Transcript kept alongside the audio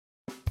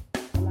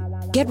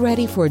Get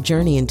ready for a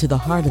journey into the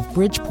heart of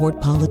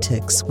Bridgeport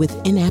politics with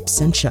In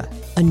Absentia,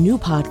 a new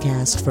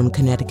podcast from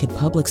Connecticut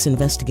Public's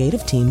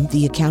investigative team,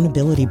 The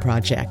Accountability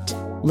Project.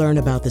 Learn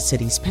about the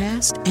city's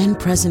past and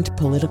present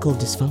political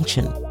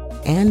dysfunction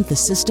and the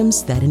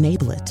systems that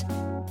enable it.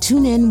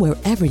 Tune in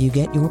wherever you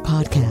get your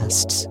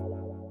podcasts.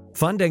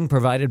 Funding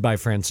provided by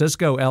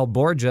Francisco L.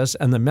 Borges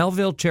and the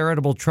Melville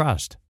Charitable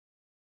Trust.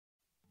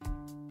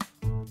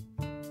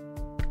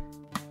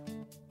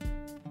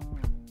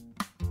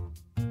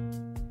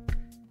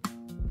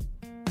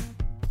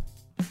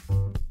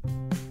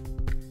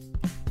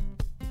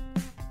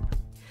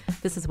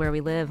 This is Where We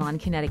Live on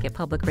Connecticut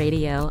Public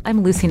Radio.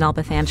 I'm Lucy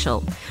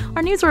Nalpathanchel.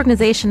 Our news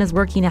organization is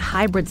working a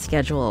hybrid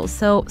schedule,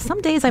 so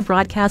some days I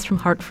broadcast from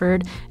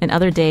Hartford and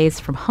other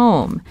days from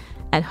home.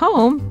 At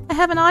home, I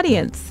have an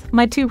audience,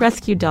 my two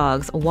rescue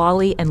dogs,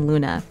 Wally and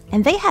Luna,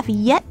 and they have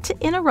yet to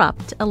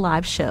interrupt a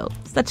live show.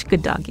 Such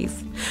good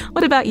doggies.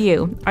 What about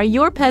you? Are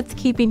your pets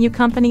keeping you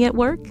company at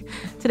work?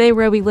 Today,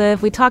 Where We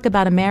Live, we talk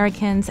about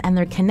Americans and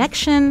their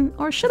connection,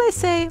 or should I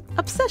say,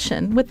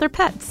 obsession with their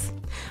pets.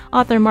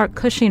 Author Mark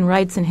Cushing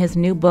writes in his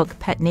new book,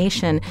 Pet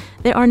Nation,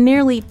 there are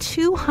nearly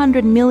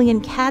 200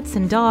 million cats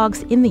and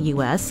dogs in the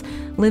U.S.,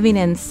 living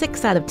in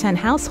 6 out of 10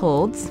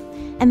 households,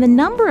 and the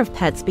number of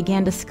pets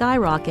began to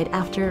skyrocket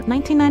after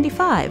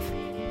 1995.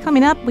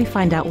 Coming up, we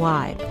find out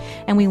why,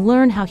 and we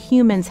learn how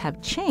humans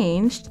have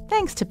changed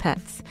thanks to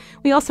pets.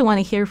 We also want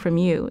to hear from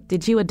you.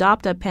 Did you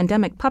adopt a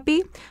pandemic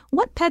puppy?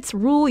 What pets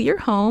rule your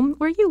home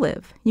where you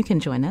live? You can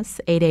join us,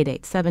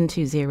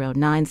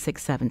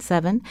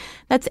 888-720-9677.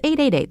 That's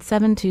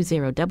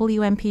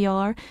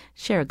 888-720-WNPR.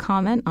 Share a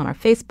comment on our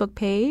Facebook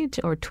page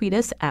or tweet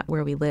us at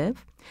Where We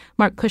Live.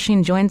 Mark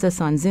Cushing joins us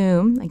on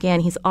Zoom.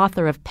 Again, he's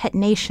author of Pet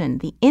Nation,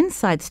 the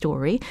inside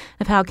story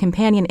of how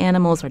companion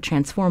animals are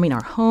transforming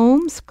our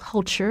homes,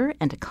 culture,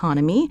 and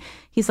economy.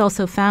 He's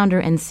also founder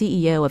and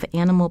CEO of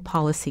Animal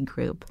Policy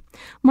Group.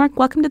 Mark,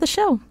 welcome to the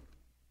show.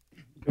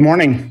 Good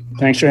morning.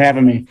 Thanks for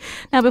having me.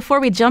 Now, before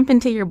we jump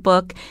into your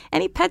book,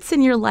 any pets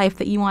in your life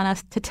that you want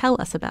us to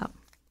tell us about?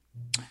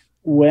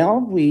 Well,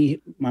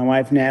 my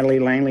wife, Natalie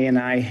Langley, and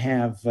I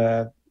have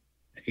a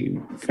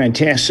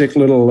fantastic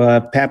little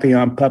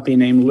Papillon puppy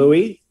named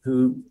Louie,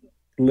 who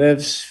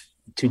lives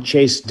to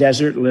chase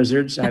desert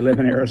lizards. I live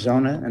in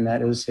Arizona, and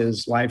that is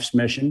his life's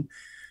mission.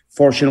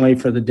 Fortunately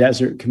for the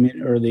desert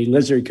community or the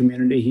lizard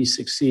community, he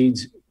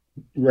succeeds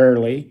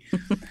rarely,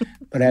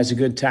 but has a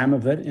good time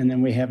of it. And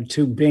then we have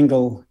 2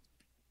 Bengal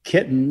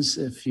kittens.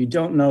 If you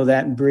don't know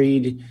that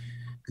breed,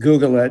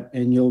 Google it,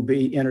 and you'll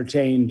be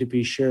entertained to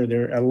be sure.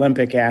 They're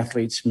Olympic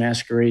athletes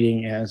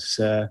masquerading as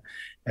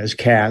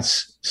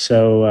cats.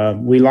 So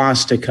we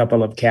lost a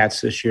couple of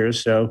cats this year.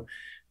 So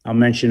I'll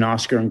mention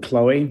Oscar and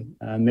Chloe.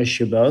 Miss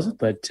you both,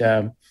 but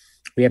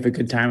we have a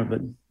good time of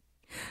it.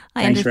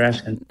 Thanks for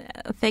asking.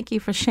 Thank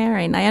you for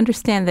sharing. I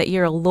understand that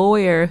you're a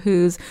lawyer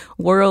whose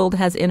world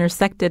has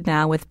intersected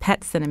now with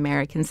pets in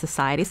American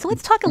society. So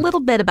let's talk a little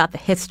bit about the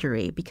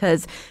history,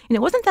 because it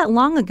wasn't that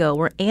long ago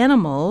where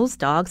animals,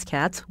 dogs,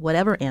 cats,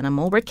 whatever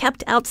animal, were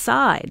kept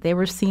outside. They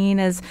were seen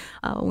as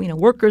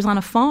workers on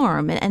a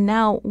farm. And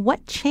now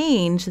what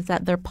changed is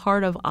that they're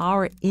part of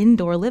our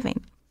indoor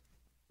living.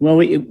 Well,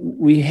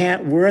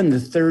 we're in the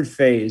third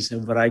phase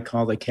of what I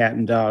call the cat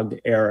and dog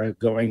era,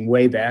 going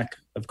way back.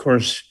 Of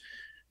course,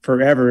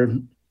 forever,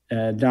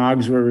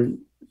 dogs were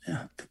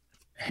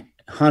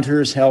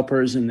hunters,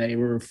 helpers, and they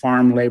were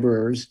farm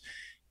laborers.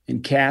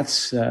 And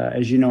cats,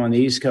 as you know, on the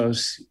East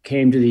Coast,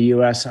 came to the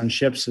U.S. on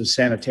ships as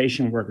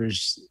sanitation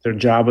workers. Their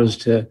job was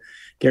to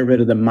get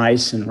rid of the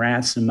mice and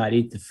rats that might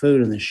eat the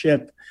food on the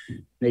ship.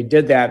 They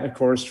did that, of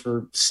course,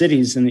 for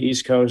cities in the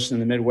East Coast and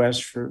the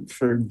Midwest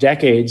for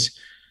decades.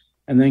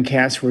 And then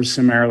cats were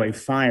summarily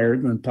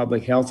fired when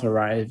public health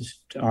arrived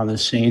on the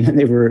scene, and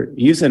they were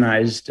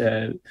euthanized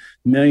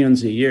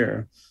millions a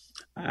year.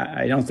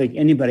 I don't think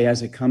anybody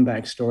has a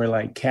comeback story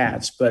like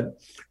cats, but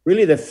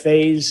really the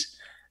phase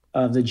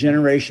of the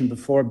generation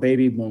before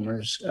baby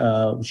boomers,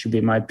 which would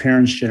be my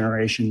parents'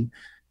 generation,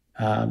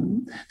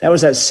 that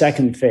was that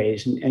second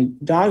phase. And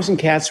dogs and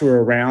cats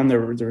were around.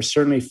 There were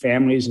certainly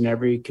families in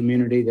every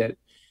community that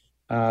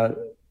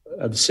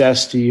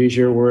obsessed, to use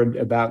your word,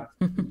 about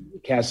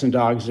cats and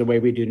dogs the way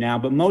we do now,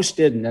 but most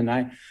didn't. And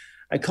I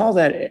call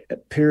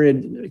that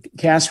period,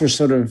 cats were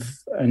sort of,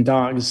 and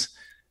dogs,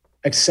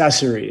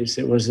 accessories.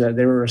 They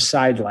were a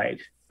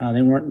sidelight.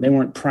 They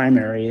weren't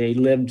primary. They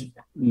lived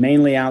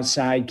mainly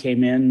outside,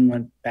 came in,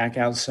 went back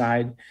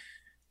outside.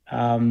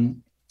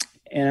 And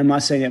I'm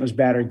not saying that was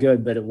bad or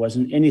good, but it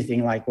wasn't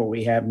anything like what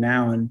we have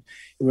now. And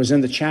it was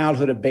in the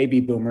childhood of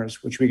baby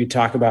boomers, which we could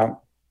talk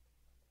about,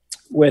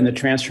 when the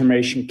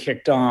transformation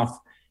kicked off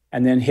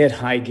and then hit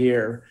high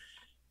gear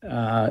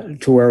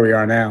to where we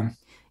are now.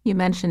 You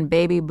mentioned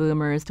baby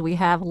boomers. Do we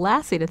have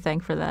Lassie to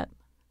thank for that?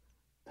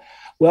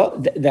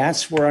 Well,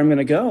 that's where I'm going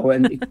to go.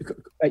 And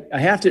I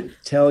have to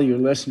tell your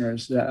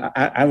listeners that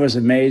I was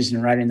amazed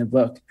in writing the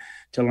book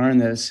to learn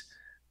this.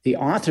 The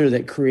author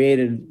that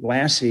created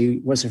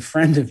Lassie was a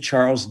friend of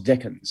Charles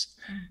Dickens.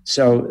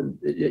 So,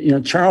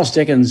 Charles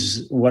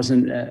Dickens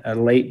wasn't a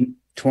late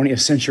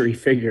 20th century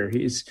figure.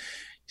 He's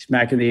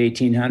back in the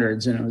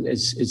 1800s, and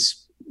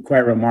it's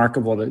quite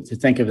remarkable to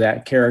think of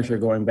that character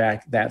going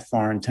back that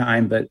far in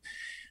time. But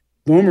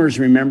boomers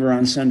remember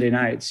on Sunday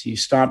nights, you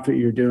stopped what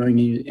you're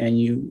doing and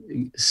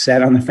you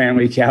sat on the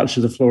family couch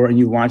or the floor and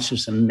you watched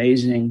this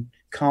amazing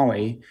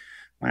collie,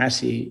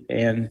 Lassie,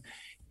 and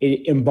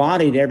it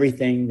embodied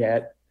everything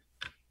that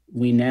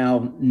we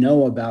now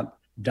know about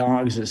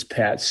dogs as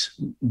pets,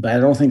 but I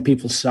don't think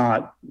people saw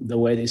it the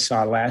way they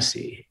saw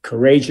Lassie.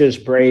 Courageous,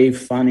 brave,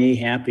 funny,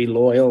 happy,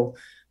 loyal,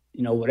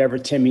 whatever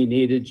Timmy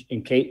needed,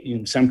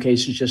 in some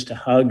cases just a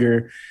hug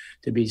or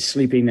to be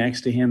sleeping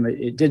next to him.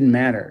 It didn't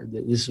matter.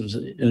 This was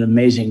an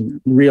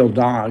amazing, real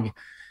dog,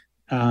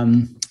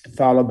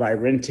 followed by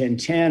Rin Tin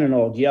Tin and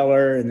Old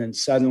Yeller, and then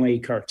suddenly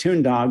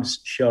cartoon dogs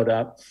showed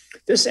up.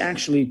 This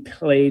actually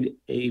played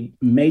a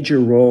major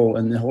role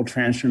in the whole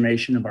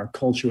transformation of our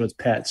culture with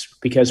pets,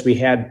 because we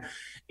had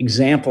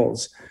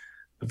examples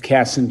of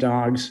cats and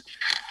dogs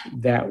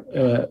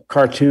that,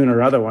 cartoon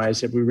or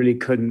otherwise, that we really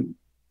couldn't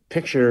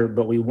picture,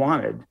 but we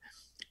wanted.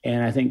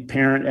 And I think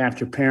parent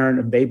after parent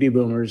of baby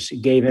boomers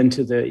gave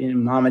into the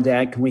mom and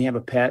dad, can we have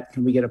a pet?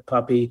 Can we get a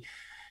puppy?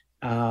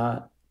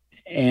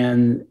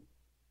 And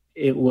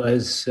it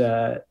was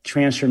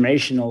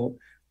transformational,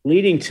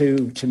 leading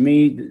to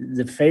me,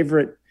 the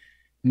favorite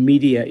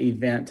media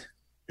event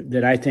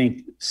that I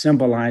think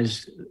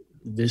symbolized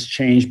this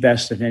change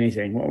best of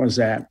anything. What was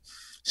that?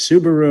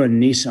 Subaru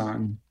and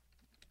Nissan,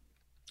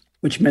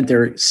 which meant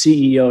their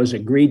CEOs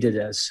agreed to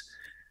this,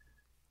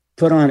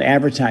 put on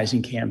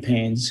advertising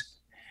campaigns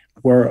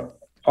where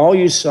all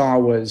you saw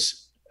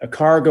was a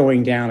car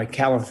going down a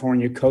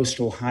California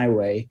coastal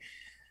highway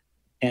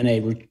and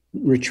a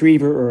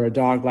retriever or a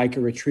dog like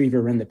a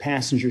retriever in the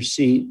passenger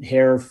seat,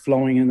 hair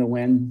flowing in the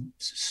wind,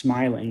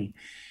 smiling.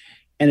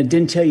 And it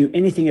didn't tell you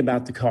anything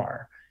about the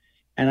car.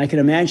 And I can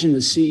imagine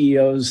the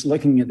CEOs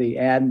looking at the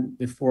ad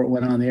before it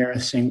went on the air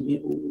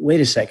saying,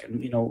 wait a second,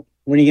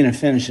 when are you going to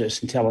finish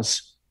this and tell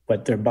us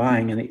what they're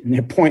buying? And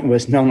their point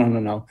was,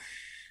 no.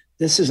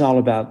 This is all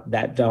about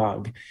that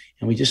dog.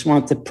 And we just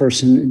want the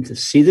person to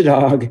see the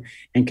dog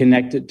and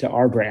connect it to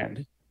our brand.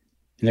 And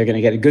they're going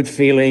to get a good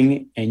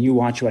feeling, and you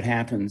watch what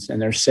happens.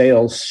 And their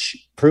sales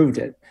proved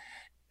it.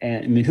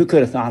 And I mean, who could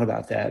have thought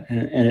about that?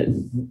 And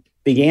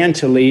it began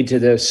to lead to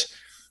this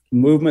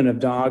movement of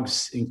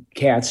dogs and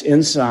cats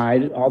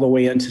inside all the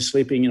way into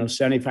sleeping.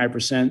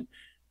 75%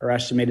 are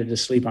estimated to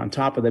sleep on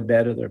top of the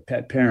bed of their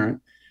pet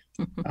parent.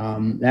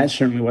 That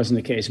certainly wasn't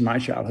the case in my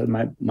childhood.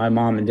 My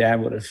mom and dad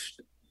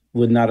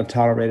would not have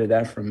tolerated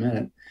that for a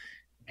minute.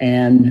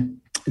 And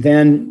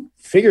then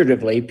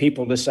figuratively,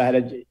 people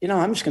decided,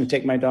 I'm just going to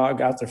take my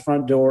dog out the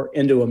front door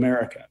into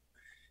America.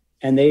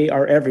 And they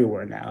are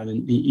everywhere now.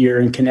 And you're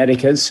in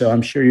Connecticut, so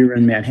I'm sure you're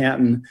in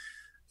Manhattan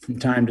from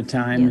time to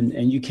time. Yeah.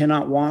 And you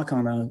cannot walk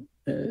on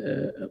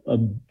a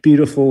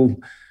beautiful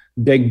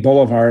big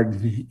boulevard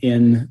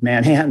in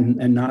Manhattan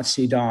and not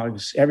see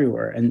dogs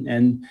everywhere.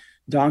 And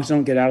dogs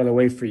don't get out of the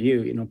way for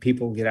you.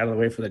 People get out of the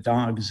way for the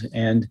dogs.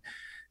 And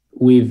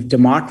we've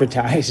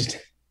democratized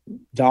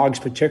dogs,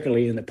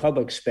 particularly in the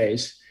public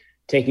space,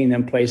 taking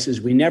them places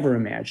we never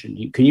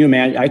imagined. Can you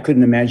imagine? I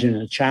couldn't imagine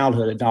in a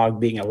childhood a dog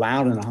being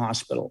allowed in a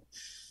hospital.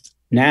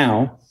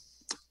 Now,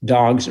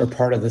 dogs are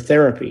part of the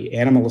therapy.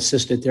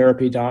 Animal-assisted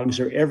therapy dogs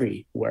are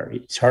everywhere.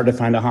 It's hard to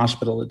find a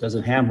hospital that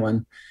doesn't have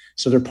one.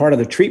 So they're part of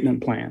the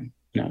treatment plan.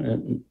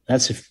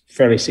 That's a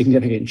fairly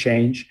significant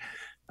change.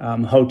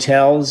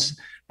 Hotels,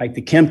 like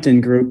the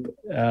Kimpton Group,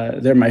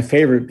 they're my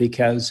favorite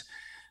because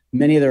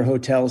many of their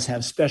hotels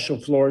have special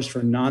floors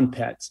for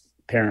non-pet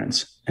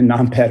parents and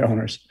non-pet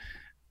owners.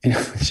 It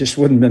just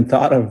wouldn't have been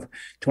thought of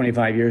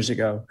 25 years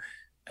ago.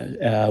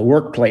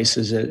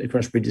 Workplaces, of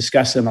course, we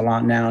discuss them a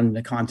lot now in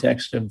the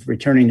context of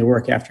returning to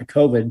work after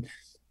COVID,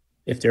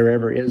 if there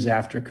ever is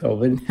after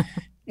COVID.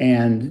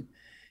 And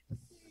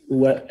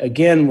what,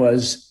 again,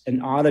 was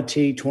an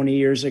oddity 20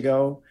 years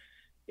ago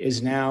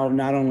is now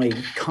not only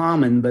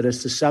common, but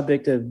it's the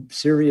subject of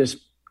serious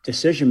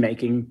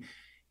decision-making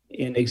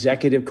in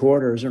executive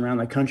quarters around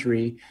the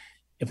country.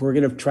 If we're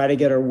going to try to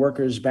get our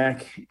workers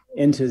back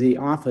into the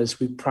office,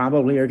 we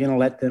probably are going to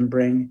let them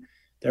bring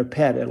their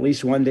pet at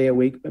least one day a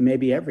week, but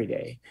maybe every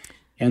day.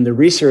 And the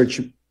research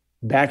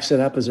backs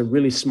it up as a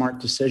really smart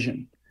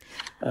decision.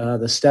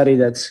 The study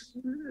that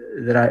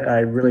I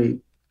really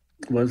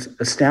was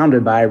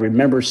astounded by, I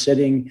remember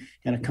sitting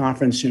in a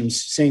conference room,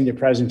 seeing the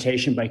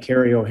presentation by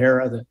Carrie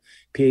O'Hara, the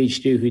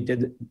PhD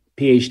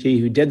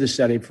who did the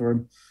study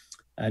for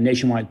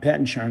Nationwide Pet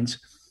Insurance.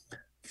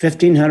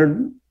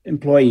 1,500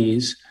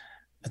 employees,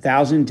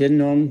 1,000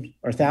 didn't own,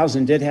 or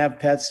 1,000 did have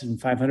pets and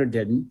 500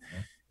 didn't,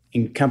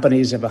 in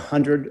companies of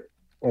 100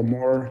 or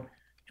more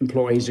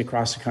employees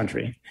across the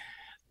country.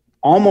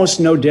 Almost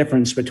no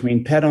difference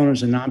between pet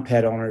owners and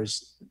non-pet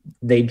owners.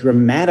 They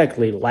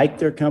dramatically liked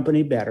their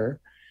company better,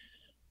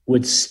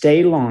 would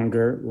stay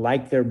longer,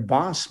 like their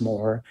boss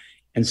more,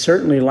 and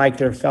certainly like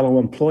their fellow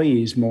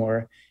employees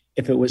more,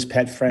 if it was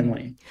pet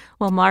friendly.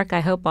 Well, Mark, I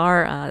hope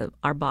our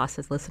boss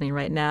is listening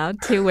right now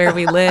to Where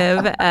We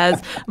Live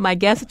as my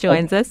guest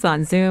joins us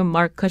on Zoom.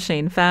 Mark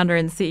Cushing, founder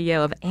and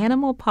CEO of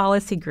Animal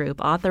Policy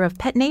Group, author of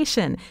Pet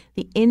Nation,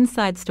 the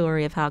inside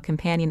story of how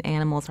companion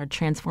animals are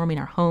transforming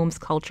our homes,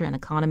 culture, and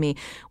economy.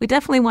 We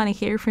definitely want to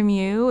hear from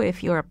you.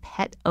 If you're a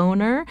pet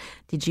owner,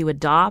 did you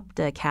adopt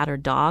a cat or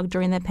dog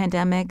during the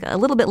pandemic? A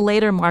little bit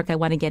later, Mark, I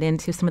want to get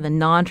into some of the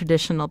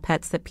non-traditional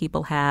pets that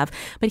people have.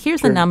 But here's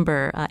the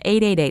number,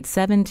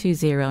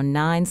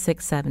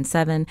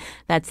 888-720-9677.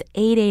 That's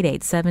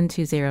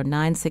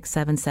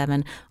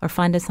 888-720-9677. Or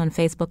find us on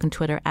Facebook and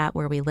Twitter at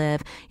Where We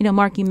Live. You know,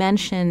 Mark, you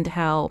mentioned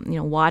how,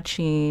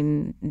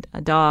 watching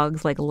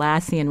dogs like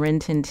Lassie and Rin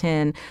Tin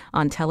Tin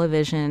on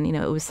television,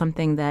 it was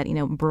something that,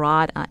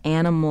 brought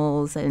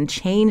animals and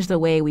changed the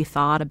way we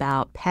thought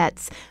about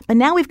pets. But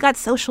now we've got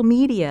social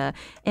media.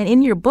 And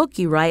in your book,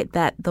 you write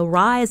that the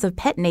rise of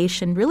Pet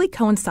Nation really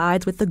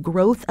coincides with the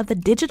growth of the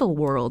digital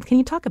world. Can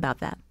you talk about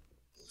that?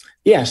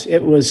 Yes,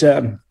 it was.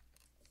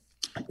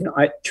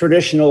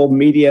 Traditional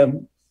media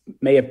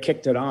may have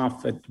kicked it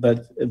off,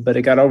 but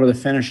it got over the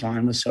finish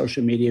line with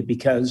social media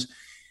because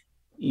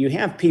you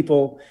have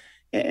people,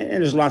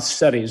 and there's lots of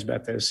studies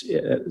about this,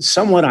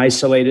 somewhat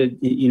isolated.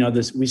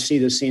 We see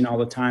this scene all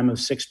the time of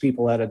six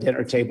people at a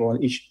dinner table,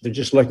 and they're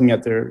just looking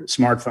at their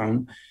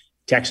smartphone,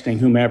 texting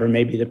whomever,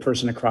 maybe the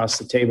person across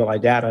the table. I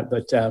doubt it,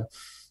 but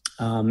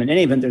in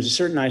any event, there's a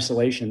certain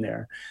isolation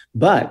there.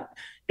 But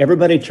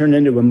everybody turned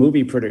into a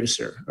movie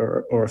producer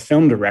or a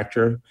film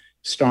director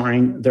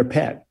starring their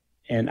pet.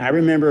 And I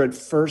remember at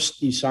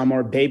first you saw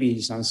more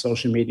babies on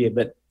social media,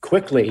 but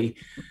quickly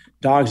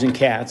dogs and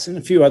cats and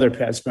a few other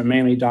pets, but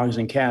mainly dogs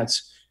and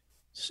cats,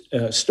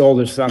 stole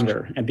the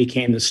thunder and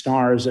became the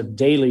stars of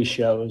daily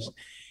shows.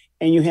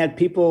 And you had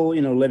people,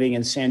 living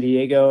in San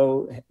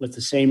Diego with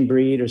the same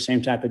breed or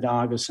same type of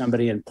dog as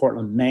somebody in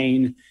Portland,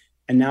 Maine.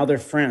 And now they're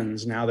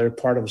friends. Now they're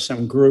part of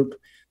some group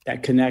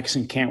that connects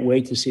and can't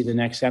wait to see the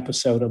next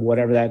episode of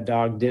whatever that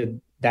dog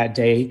did that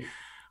day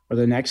or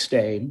the next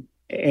day.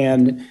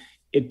 And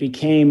it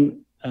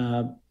became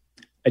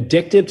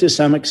addictive to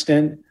some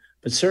extent,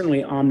 but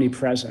certainly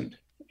omnipresent.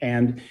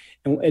 And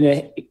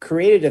it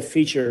created a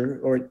feature,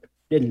 or it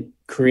didn't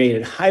create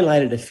it,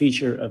 highlighted a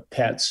feature of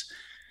pets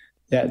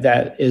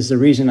that is the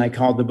reason I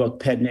called the book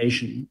Pet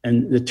Nation.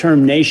 And the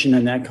term nation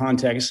in that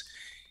context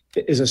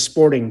is a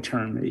sporting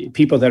term.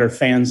 People that are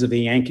fans of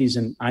the Yankees,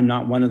 and I'm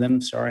not one of them,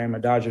 sorry, I'm a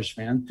Dodgers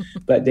fan,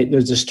 but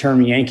there's this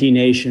term Yankee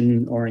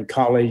Nation, or in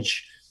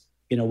college,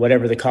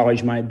 whatever the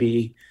college might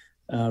be,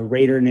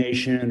 Raider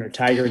Nation or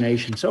Tiger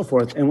Nation, so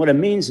forth. And what it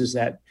means is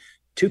that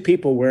two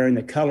people wearing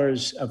the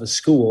colors of a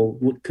school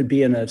could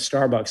be in a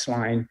Starbucks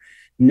line,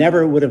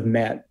 never would have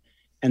met,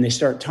 and they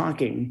start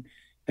talking,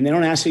 and they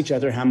don't ask each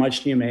other, how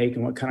much do you make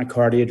and what kind of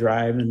car do you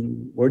drive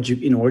and where'd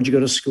you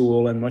go to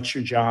school and what's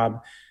your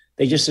job?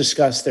 They just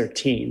discuss their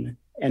team,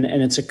 and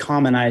it's a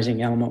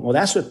commonizing element. Well,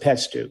 that's what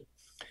pets do.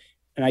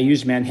 And I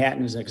use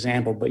Manhattan as an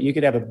example, but you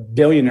could have a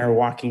billionaire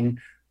walking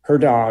her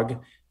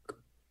dog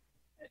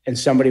and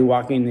somebody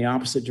walking in the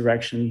opposite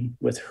direction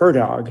with her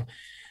dog.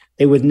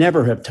 They would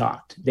never have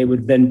talked. They would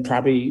have been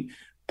probably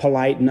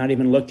polite and not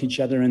even looked each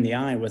other in the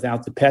eye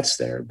without the pets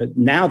there. But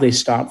now they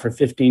stop for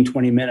 15,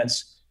 20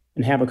 minutes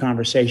and have a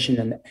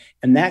conversation.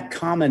 And that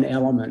common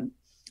element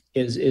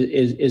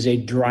is a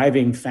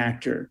driving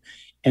factor.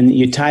 And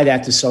you tie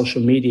that to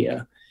social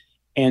media,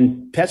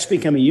 and pets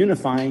become a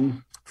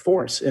unifying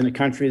force in a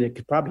country that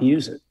could probably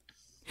use it.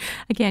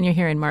 Again, you're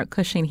hearing Mark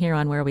Cushing here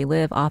on Where We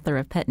Live, author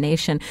of Pet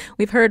Nation.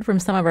 We've heard from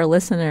some of our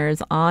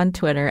listeners on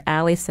Twitter.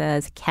 Allie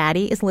says,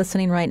 Caddy is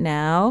listening right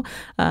now.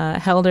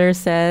 Helder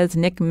says,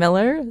 Nick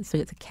Miller, so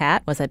it's a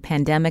cat, was a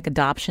pandemic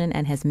adoption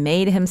and has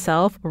made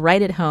himself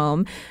right at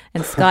home.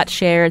 And Scott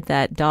shared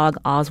that dog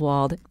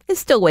Oswald is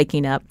still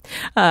waking up.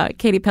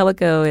 Katie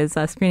Pellico is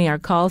screening our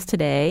calls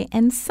today.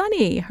 And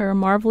Sunny, her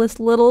marvelous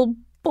little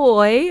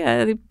boy,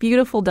 a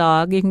beautiful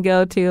dog. You can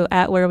go to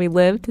at Where We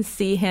Live to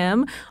see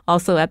him.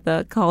 Also at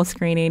the call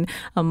screening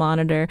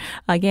monitor.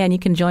 Again, you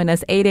can join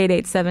us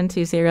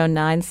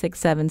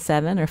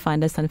 888-720-9677 or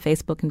find us on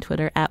Facebook and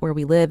Twitter at Where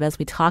We Live as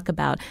we talk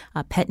about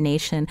Pet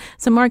Nation.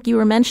 So, Mark, you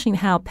were mentioning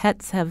how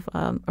pets have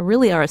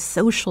really are a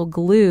social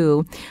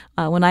glue.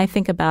 When I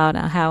think about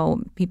how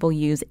people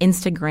use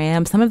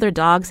Instagram, some of their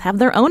dogs have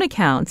their own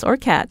accounts, or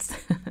cats.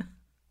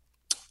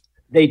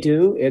 They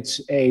do. It's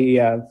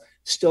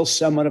still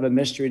somewhat of a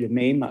mystery to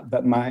me,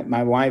 but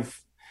my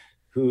wife,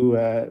 who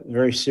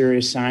very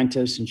serious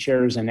scientist and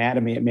chairs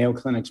anatomy at Mayo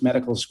Clinic's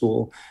medical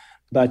school,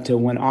 but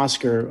when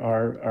Oscar,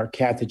 our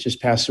cat that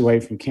just passed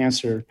away from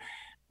cancer,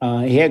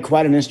 he had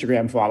quite an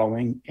Instagram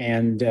following,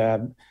 and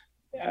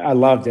I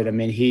loved it. I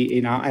mean,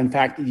 in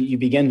fact, you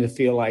begin to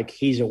feel like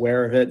he's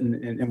aware of it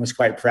and was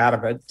quite proud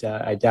of it.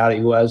 I doubt he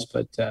was,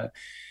 but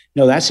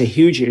no, that's a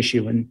huge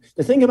issue. And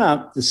the thing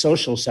about the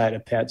social side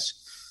of pets,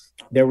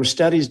 there were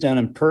studies done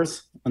in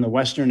Perth on the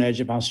western edge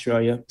of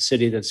Australia, a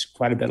city that's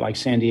quite a bit like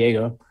San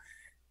Diego,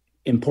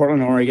 in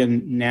Portland,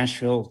 Oregon,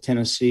 Nashville,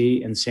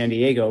 Tennessee, and San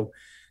Diego.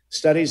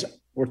 Studies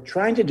were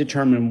trying to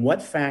determine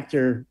what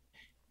factor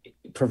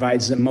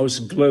provides the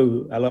most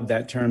glue. I love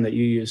that term that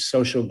you use,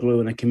 social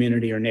glue in a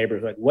community or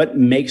neighborhood. What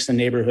makes the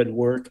neighborhood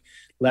work?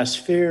 Less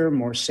fear,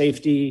 more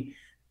safety,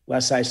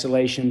 less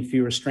isolation,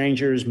 fewer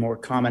strangers, more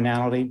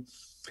commonality.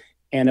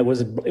 And it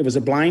was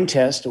a blind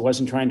test. It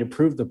wasn't trying to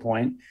prove the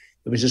point.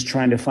 It was just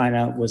trying to find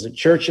out, was it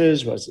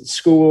churches? Was it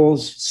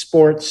schools,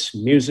 sports,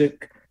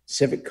 music,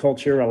 civic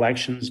culture,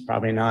 elections?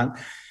 Probably not.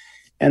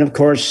 And of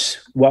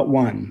course, what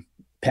won?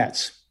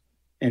 Pets.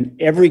 In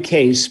every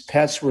case,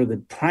 pets were the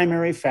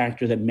primary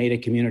factor that made a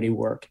community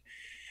work.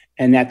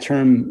 And that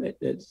term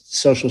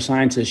social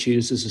scientists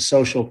use is a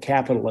social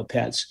capital of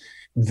pets.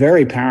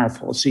 Very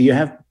powerful. So you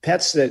have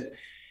pets that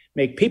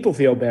make people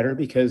feel better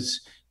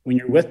because when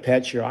you're with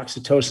pets, your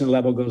oxytocin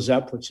level goes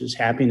up, which is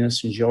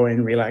happiness and joy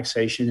and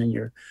relaxation, and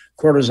your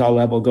cortisol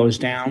level goes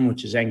down,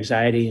 which is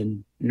anxiety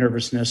and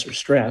nervousness or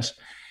stress.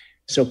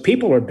 So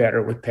people are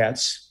better with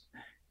pets.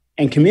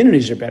 And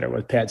communities are better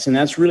with pets. And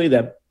that's really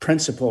the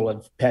principle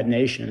of Pet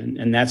Nation.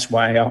 And that's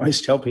why I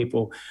always tell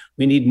people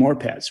we need more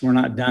pets. We're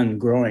not done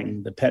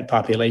growing the pet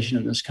population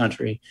in this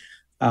country.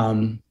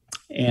 And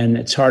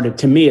it's hard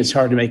to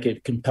make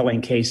a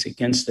compelling case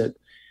against it,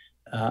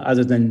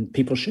 other than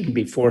people shouldn't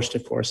be forced,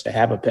 of course, to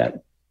have a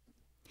pet.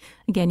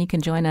 Again, you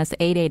can join us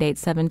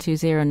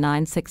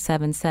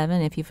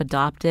 888-720-9677 if you've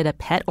adopted a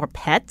pet or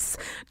pets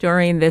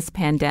during this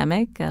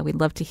pandemic. We'd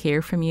love to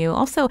hear from you.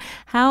 Also,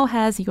 how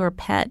has your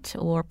pet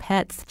or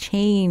pets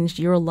changed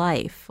your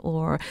life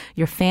or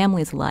your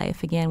family's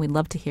life? Again, we'd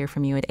love to hear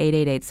from you at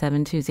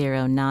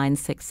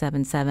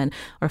 888-720-9677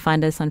 or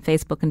find us on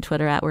Facebook and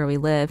Twitter at Where We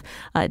Live.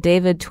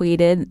 David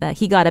tweeted that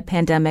he got a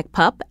pandemic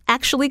pup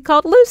actually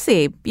called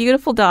Lucy.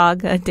 Beautiful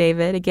dog,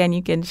 David. Again,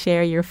 you can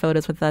share your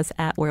photos with us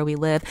at Where We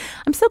Live.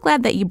 I'm so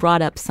glad that you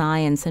brought up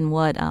science and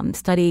what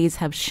studies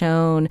have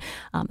shown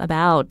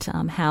about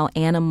how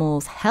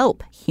animals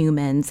help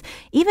humans,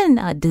 even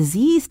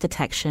disease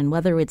detection,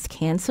 whether it's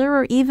cancer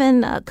or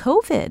even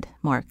COVID,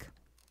 Mark.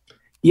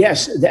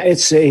 Yes,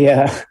 it's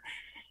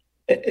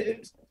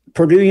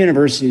Purdue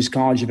University's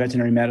College of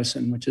Veterinary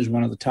Medicine, which is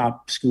one of the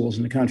top schools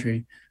in the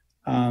country,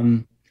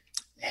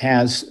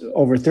 has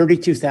over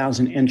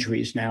 32,000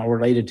 entries now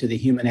related to the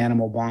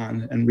human-animal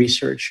bond and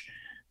research,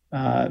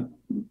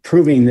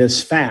 proving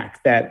this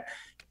fact that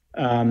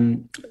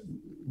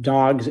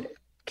dogs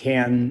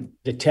can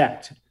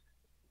detect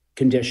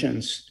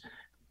conditions.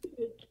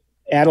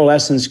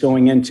 Adolescents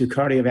going into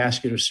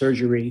cardiovascular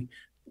surgery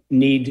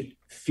need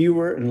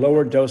fewer and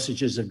lower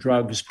dosages of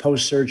drugs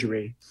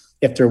post-surgery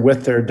if they're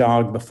with their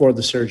dog before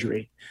the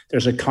surgery.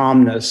 There's a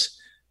calmness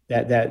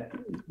that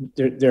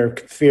their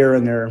fear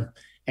and their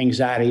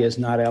anxiety is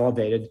not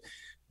elevated.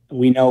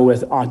 We know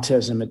with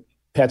autism,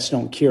 pets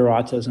don't cure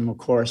autism, of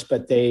course,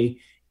 but they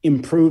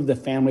improve the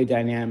family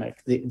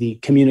dynamic, the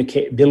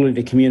ability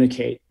to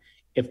communicate.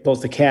 If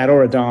both a cat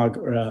or a dog,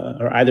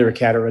 or either a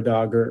cat or a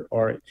dog,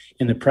 or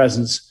in the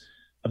presence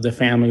of the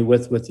family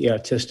with the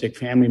autistic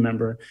family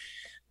member,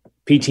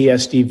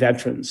 PTSD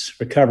veterans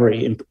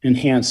recovery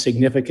enhanced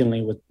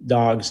significantly with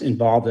dogs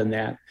involved in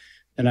that.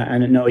 And I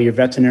know your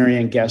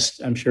veterinarian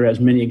guest, I'm sure, has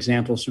many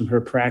examples from her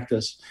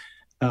practice.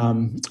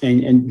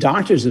 And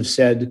doctors have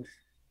said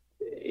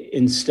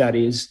in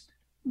studies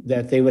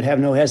that they would have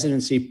no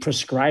hesitancy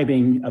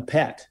prescribing a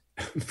pet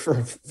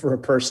for a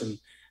person.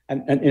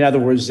 And in other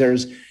words,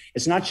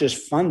 it's not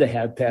just fun to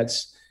have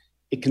pets,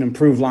 it can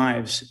improve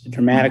lives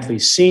dramatically.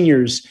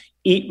 Seniors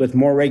eat with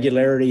more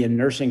regularity in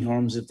nursing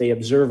homes if they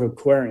observe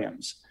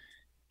aquariums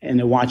and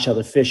they watch how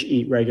the fish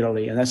eat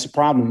regularly. And that's the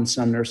problem in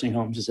some nursing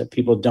homes, is that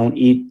people don't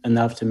eat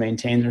enough to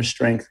maintain their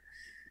strength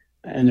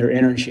and their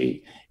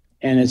energy.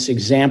 And it's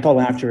example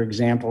after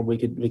example. We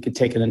could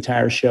take an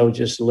entire show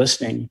just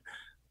listing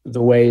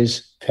the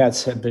ways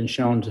pets have been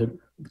shown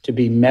to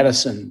be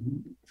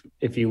medicine,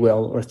 if you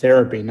will, or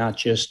therapy, not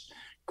just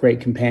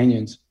great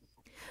companions.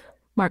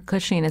 Mark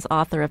Cushing is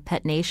author of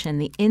Pet Nation,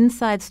 the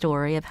inside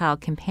story of how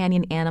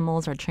companion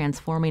animals are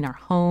transforming our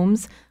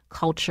homes,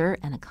 culture,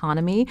 and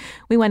economy.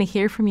 We want to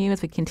hear from you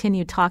as we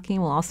continue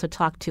talking. We'll also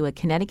talk to a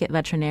Connecticut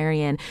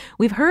veterinarian.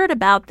 We've heard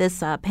about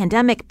this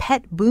pandemic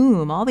pet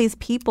boom, all these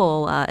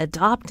people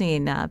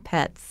adopting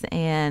pets,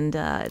 and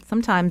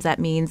sometimes that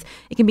means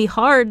it can be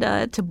hard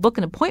to book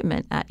an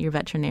appointment at your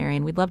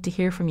veterinarian. We'd love to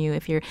hear from you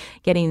if you're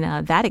getting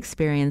that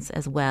experience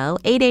as well.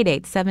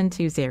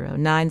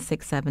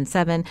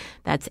 888-720-9677.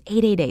 That's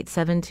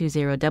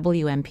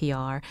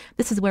 888-720-WNPR.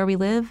 This is Where We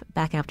Live.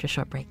 Back after a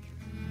short break.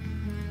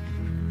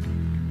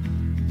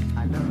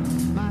 I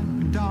love my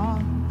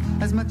dog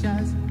as much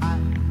as I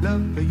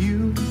love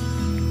you.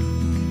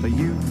 But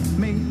you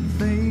may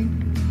think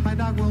my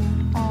dog will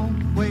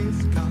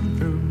always come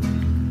through.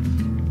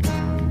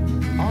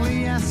 All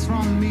he asks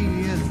from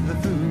me is the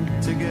food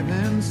to give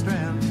him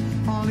strength.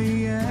 All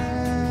he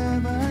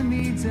ever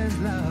needs is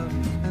love,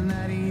 and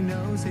that he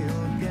knows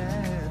he'll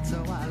get.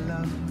 So I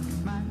love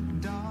my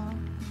dog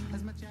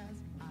as much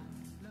as I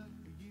love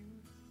you.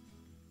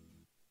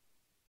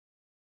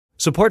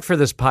 Support for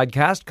this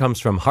podcast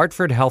comes from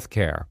Hartford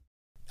Healthcare.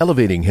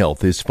 Elevating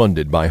Health is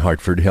funded by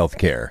Hartford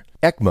Healthcare.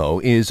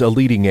 ECMO is a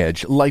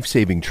leading-edge,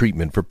 life-saving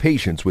treatment for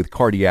patients with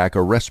cardiac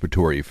or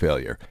respiratory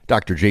failure.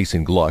 Dr.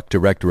 Jason Gluck,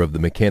 director of the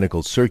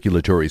Mechanical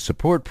Circulatory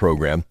Support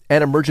Program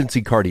and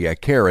Emergency Cardiac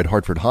Care at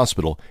Hartford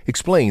Hospital,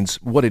 explains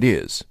what it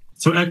is.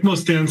 So ECMO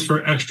stands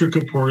for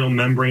extracorporeal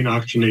membrane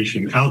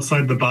oxygenation,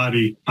 outside the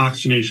body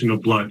oxygenation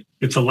of blood.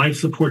 It's a life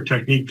support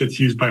technique that's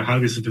used by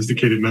highly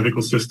sophisticated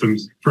medical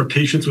systems for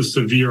patients with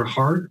severe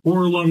heart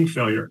or lung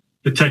failure.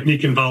 The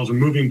technique involves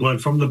removing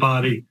blood from the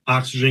body,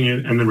 oxygenating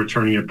it, and then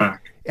returning it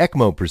back.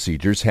 ECMO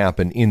procedures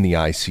happen in the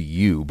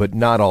ICU, but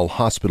not all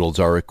hospitals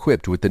are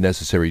equipped with the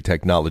necessary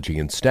technology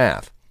and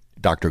staff.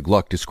 Dr.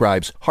 Gluck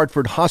describes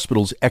Hartford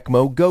Hospital's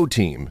ECMO Go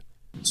team.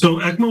 So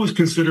ECMO is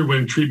considered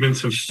when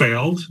treatments have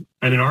failed.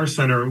 And in our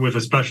center, with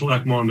a special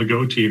ECMO on the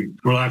Go team,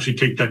 we'll actually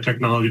take that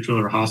technology to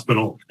their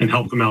hospital and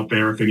help them out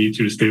there if they need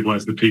to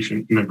stabilize the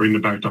patient and then bring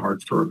them back to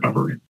Hartford for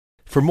recovery.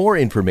 For more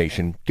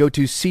information, go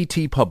to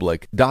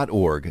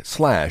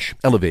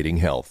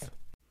ctpublic.org/elevatinghealth.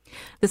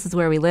 This is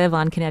Where We Live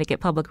on Connecticut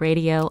Public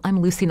Radio. I'm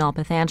Lucy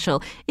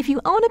Nalpathanchel. If you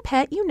own a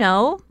pet, you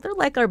know they're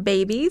like our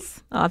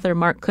babies. Author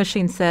Mark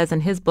Cushing says in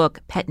his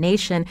book, Pet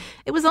Nation,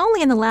 it was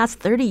only in the last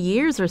 30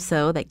 years or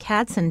so that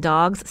cats and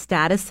dogs'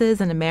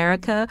 statuses in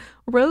America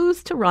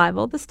rose to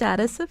rival the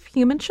status of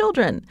human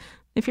children.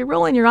 If you're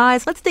rolling your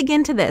eyes, let's dig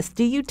into this.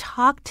 Do you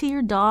talk to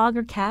your dog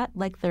or cat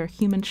like they're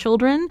human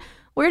children?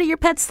 Where do your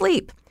pets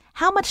sleep?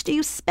 How much do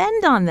you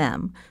spend on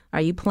them? Are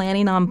you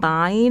planning on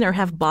buying or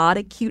have bought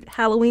a cute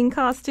Halloween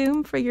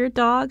costume for your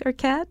dog or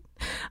cat?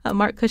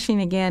 Mark Cushing,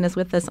 again, is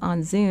with us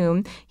on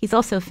Zoom. He's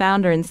also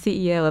founder and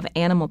CEO of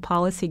Animal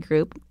Policy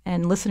Group,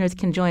 and listeners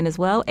can join as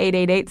well,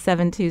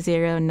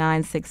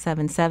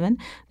 888-720-9677.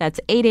 That's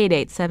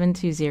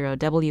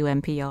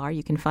 888-720-WNPR.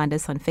 You can find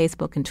us on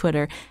Facebook and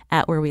Twitter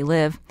at Where We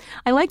Live.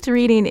 I liked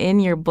reading in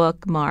your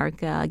book,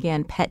 Mark,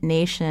 again, Pet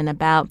Nation,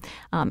 about,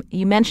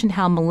 you mentioned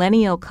how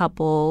millennial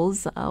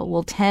couples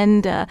will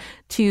tend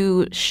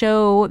to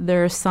show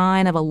their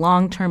sign of a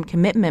long-term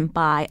commitment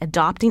by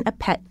adopting a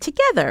pet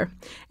together.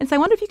 And so I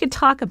wonder if you could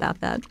talk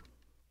about that.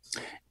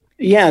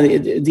 Yeah,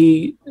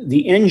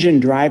 the engine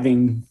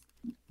driving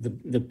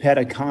the pet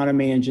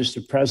economy and just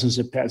the presence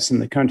of pets in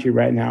the country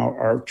right now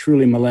are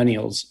truly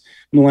millennials.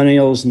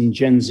 Millennials and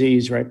Gen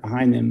Zs right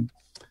behind them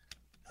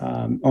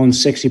own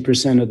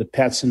 60% of the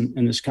pets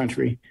in this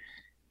country.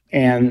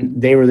 And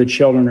they were the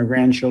children or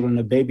grandchildren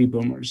of baby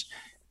boomers.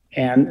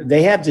 And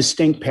they have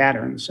distinct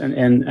patterns.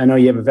 And I know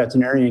you have a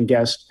veterinarian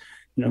guest.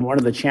 You know, one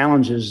of the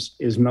challenges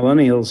is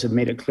millennials have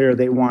made it clear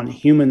they want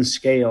human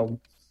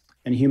scale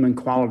and human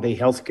quality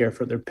healthcare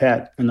for their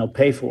pet, and they'll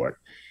pay for it.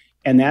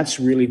 And that's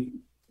really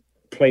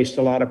placed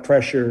a lot of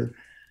pressure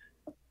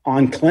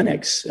on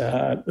clinics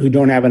who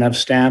don't have enough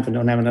staff and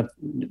don't have enough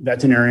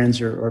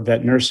veterinarians or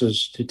vet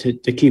nurses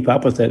to keep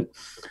up with it.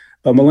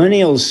 But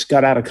millennials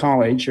got out of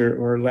college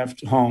or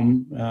left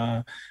home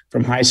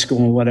from high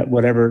school,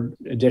 whatever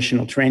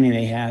additional training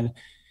they had,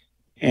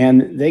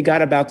 and they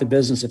got about the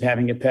business of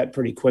having a pet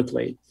pretty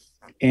quickly.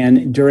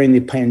 And during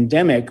the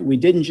pandemic, we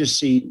didn't just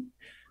see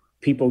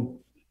people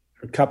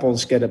or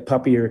couples get a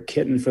puppy or a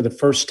kitten for the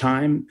first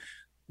time,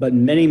 but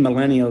many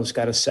millennials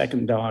got a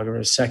second dog or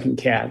a second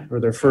cat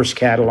or their first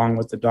cat along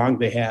with the dog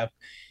they have.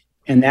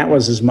 And that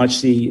was as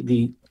much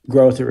the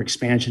growth or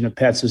expansion of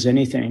pets as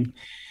anything.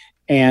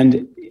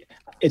 And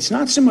it's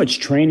not so much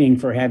training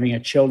for having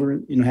a child.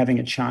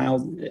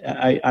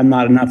 I'm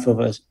not enough of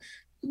a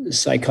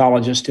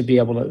psychologist to be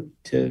able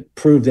to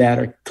prove that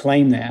or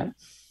claim that.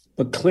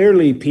 But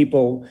clearly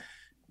people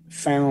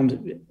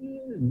found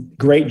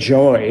great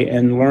joy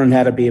and learned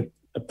how to be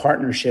a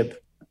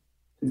partnership.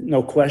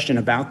 No question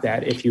about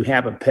that. If you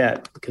have a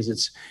pet, because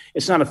it's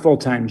not a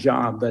full-time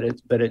job, but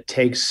it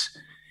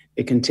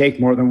can take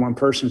more than one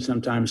person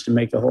sometimes to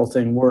make the whole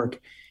thing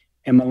work.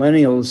 And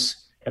millennials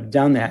have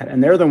done that.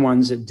 And they're the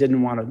ones that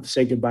didn't want to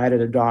say goodbye to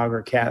their dog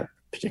or cat,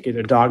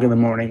 particularly their dog in the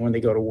morning when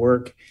they go to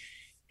work.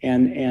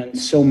 And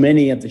so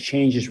many of the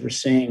changes we're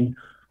seeing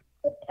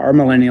are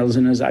millennials.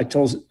 And as I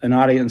told an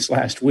audience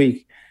last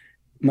week,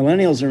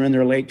 millennials are in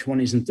their late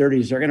 20s and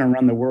 30s. They're going to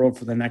run the world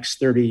for the next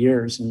 30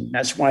 years. And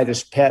that's why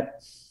this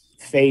pet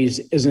phase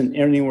isn't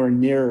anywhere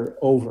near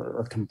over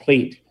or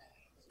complete,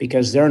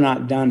 because they're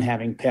not done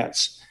having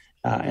pets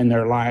in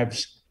their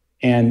lives.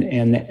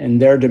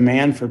 And their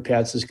demand for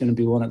pets is going to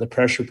be one of the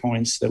pressure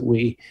points that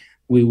we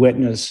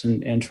witness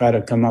and try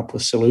to come up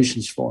with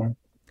solutions for.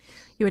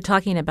 You were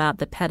talking about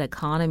the pet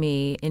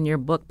economy in your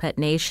book, Pet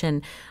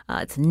Nation.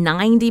 It's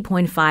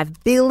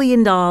 $90.5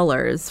 billion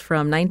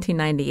from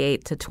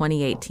 1998 to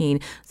 2018.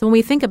 So when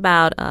we think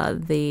about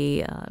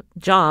the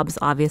jobs,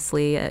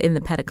 obviously, in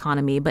the pet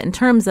economy, but in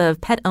terms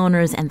of pet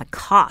owners and the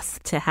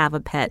cost to have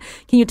a pet,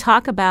 can you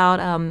talk about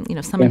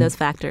some of those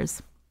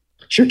factors?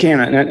 Sure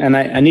can, and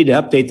I need to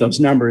update those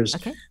numbers.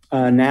 Okay.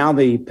 Now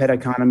the pet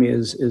economy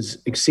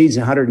exceeds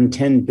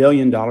 $110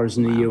 billion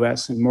in the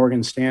U.S., and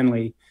Morgan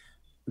Stanley,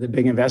 the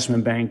big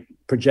investment bank,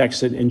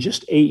 projects it in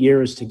just 8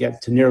 years to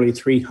get to nearly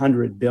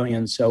 $300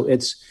 billion. So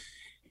it's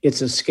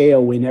a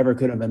scale we never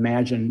could have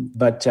imagined.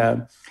 But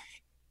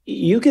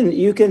you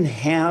can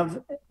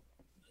have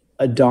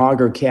a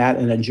dog or cat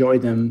and enjoy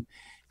them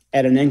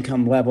at an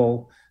income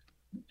level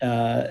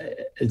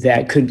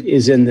that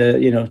is in the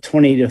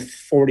 $20,000 to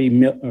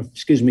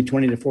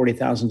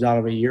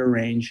 $40,000 a year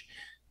range.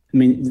 I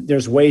mean,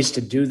 there's ways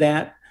to do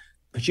that,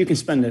 but you can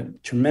spend a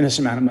tremendous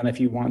amount of money if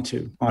you want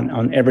to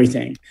on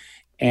everything,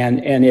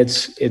 and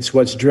it's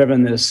what's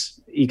driven this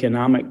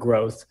economic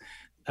growth,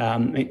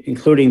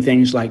 including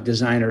things like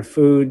designer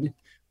food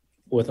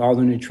with all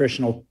the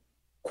nutritional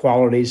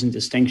qualities and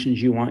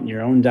distinctions you want in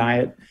your own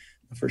diet.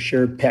 For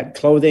sure, pet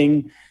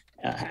clothing,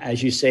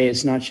 as you say,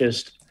 it's not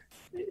just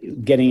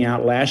getting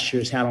out last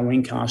year's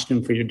Halloween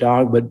costume for your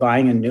dog, but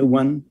buying a new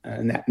one,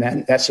 and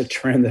that's a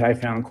trend that I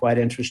found quite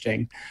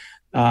interesting.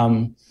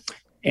 And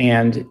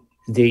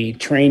the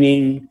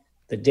training,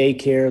 the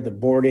daycare, the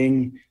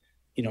boarding,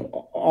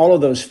 all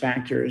of those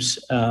factors,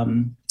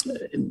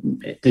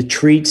 the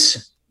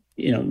treats,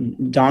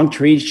 dog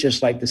treats,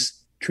 just like the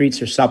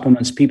treats or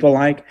supplements people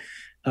like,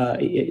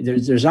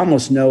 there's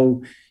almost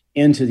no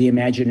end to the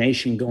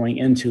imagination going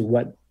into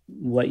what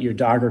your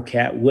dog or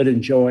cat would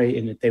enjoy.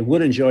 And if they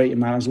would enjoy it, you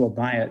might as well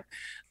buy it.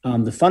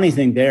 The funny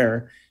thing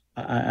there,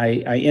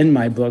 I end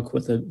my book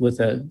with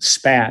a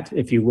spat,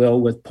 if you will,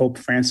 with Pope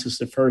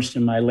Francis I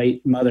and my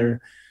late mother,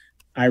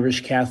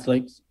 Irish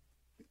Catholic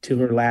to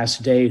her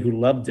last day, who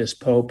loved this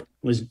Pope,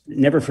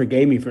 never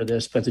forgave me for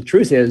this. But the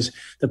truth is,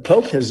 the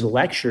Pope has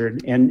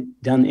lectured and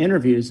done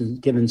interviews and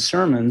given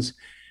sermons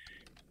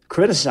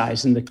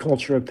criticizing the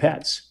culture of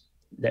pets,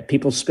 that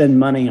people spend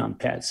money on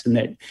pets, and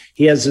that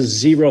he has a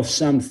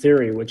zero-sum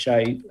theory, which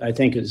I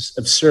think is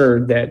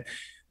absurd, that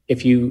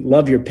if you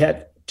love your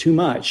pet too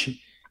much,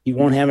 you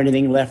won't have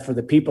anything left for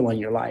the people in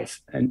your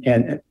life.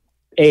 And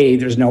A,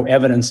 there's no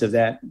evidence of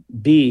that.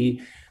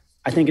 B,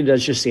 I think it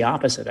does just the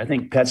opposite. I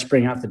think pets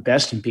bring out the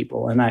best in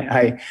people. And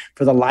I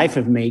for the life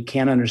of me,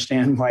 can't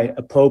understand why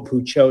a pope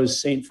who chose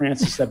St.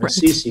 Francis of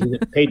Assisi, the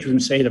patron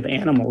saint of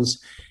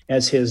animals,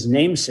 as his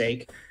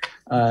namesake,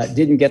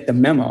 didn't get the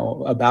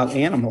memo about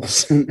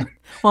animals.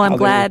 Well, I'm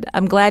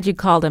glad you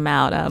called him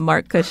out,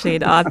 Mark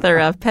Cushing, author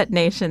of Pet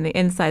Nation: The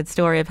Inside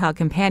Story of How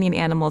Companion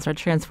Animals Are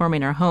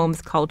Transforming Our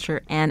Homes,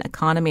 Culture, and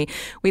Economy.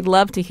 We'd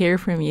love to hear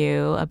from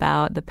you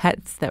about the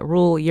pets that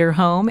rule your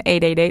home.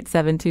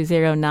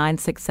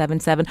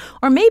 888-720-9677,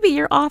 or maybe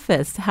your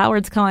office.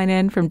 Howard's calling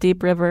in from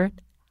Deep River.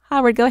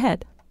 Howard, go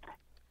ahead.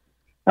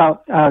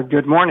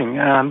 Good morning.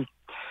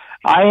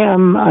 I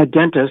am a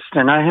dentist,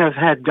 and I have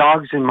had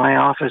dogs in my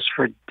office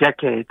for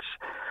decades.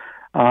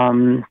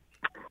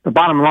 The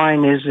bottom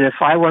line is,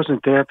 if I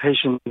wasn't there,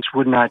 patients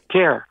would not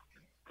care.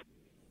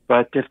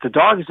 But if the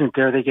dog isn't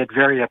there, they get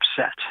very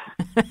upset.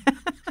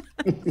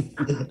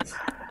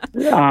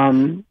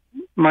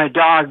 My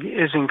dog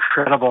is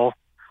incredible.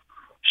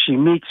 She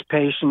meets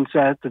patients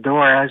at the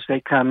door as they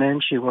come in.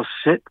 She will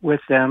sit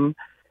with them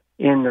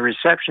in the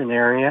reception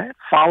area,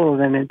 follow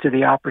them into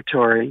the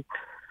operatory,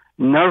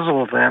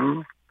 nuzzle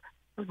them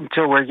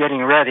until we're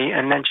getting ready,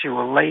 and then she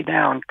will lay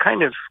down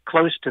kind of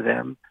close to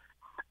them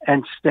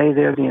and stay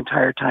there the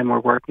entire time we're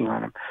working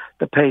on them.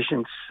 The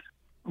patients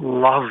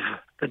love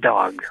the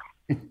dog.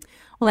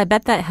 Well, I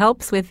bet that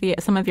helps with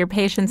some of your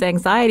patients'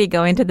 anxiety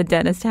going to the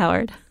dentist,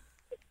 Howard.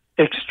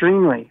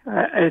 Extremely.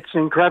 It's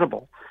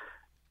incredible.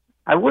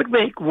 I would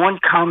make one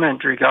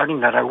comment regarding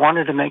that. I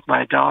wanted to make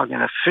my dog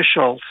an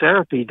official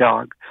therapy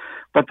dog,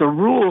 but the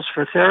rules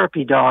for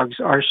therapy dogs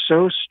are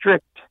so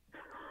strict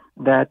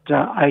that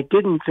I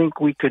didn't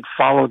think we could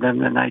follow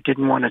them, and I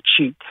didn't want to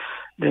cheat.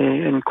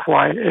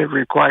 It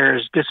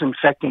requires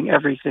disinfecting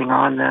everything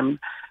on them,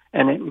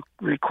 and it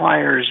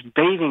requires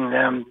bathing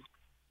them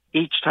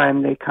each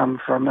time they come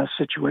from a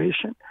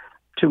situation.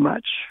 Too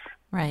much.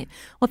 Right.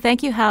 Well,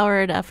 thank you,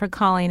 Howard, for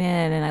calling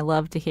in, and I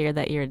love to hear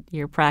that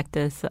your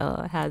practice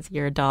has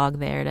your dog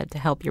there to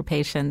help your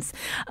patients.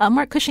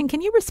 Mark Cushing,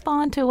 can you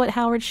respond to what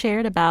Howard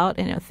shared about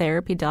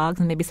therapy dogs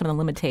and maybe some of the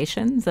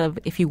limitations of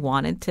if you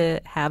wanted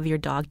to have your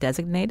dog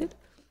designated?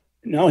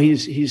 No,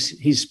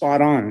 he's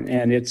spot on,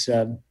 and it's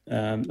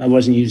I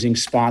wasn't using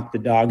Spot, the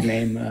dog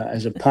name,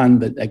 as a pun,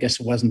 but I guess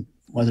it wasn't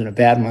a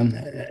bad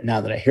one.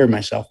 Now that I hear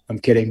myself, I'm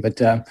kidding,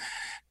 but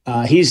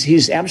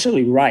he's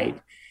absolutely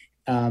right,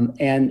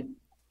 and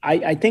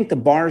I think the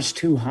bar is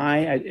too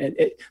high.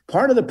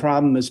 Part of the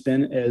problem has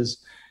been, as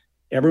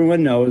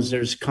everyone knows,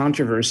 there's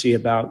controversy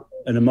about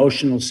an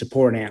emotional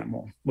support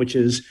animal, which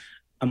is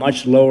a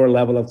much lower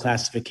level of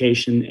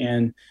classification,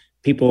 and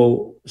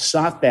people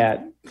sought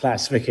that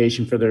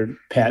classification for their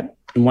pet,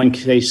 in one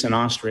case an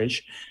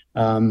ostrich,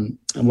 in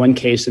one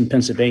case in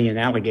Pennsylvania an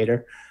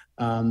alligator,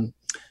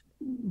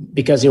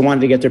 because they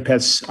wanted to get their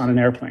pets on an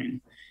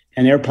airplane.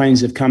 And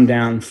airplanes have come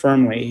down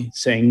firmly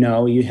saying,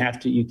 no, you have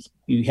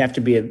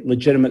to be a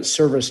legitimate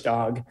service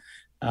dog,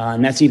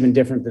 and that's even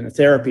different than a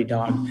therapy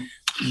dog.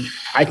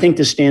 I think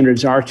the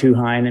standards are too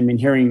high, and I mean,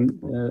 hearing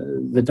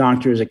the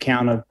doctor's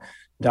account of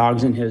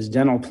dogs in his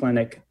dental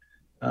clinic,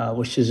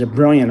 which is a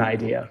brilliant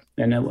idea.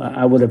 And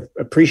I would have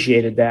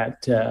appreciated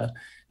that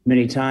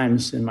many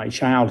times in my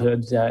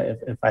childhood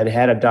if I'd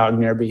had a dog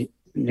near me.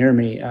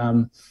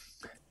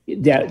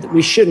 That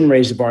we shouldn't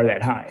raise the bar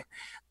that high.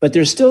 But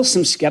there's still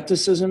some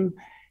skepticism.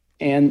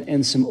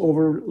 and some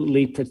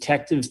overly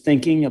protective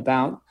thinking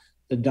about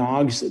the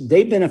dogs.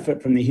 They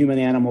benefit from the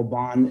human-animal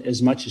bond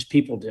as much as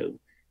people do.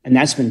 And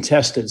that's been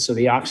tested. So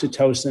the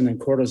oxytocin and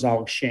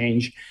cortisol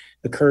exchange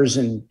occurs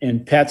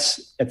in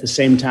pets at the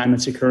same time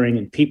it's occurring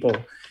in people.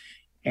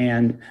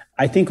 And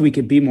I think we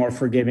could be more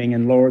forgiving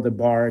and lower the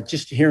bar.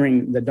 Just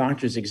hearing the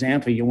doctor's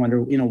example, you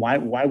wonder,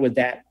 why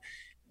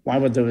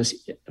would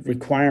those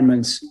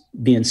requirements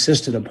be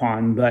insisted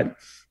upon? But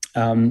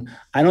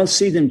I don't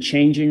see them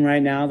changing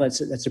right now.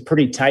 That's a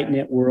pretty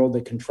tight-knit world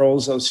that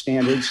controls those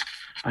standards.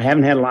 I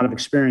haven't had a lot of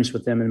experience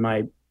with them in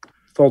my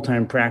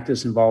full-time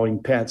practice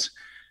involving pets,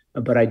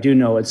 but I do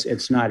know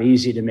it's not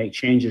easy to make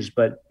changes.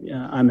 But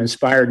I'm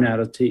inspired now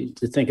to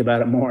think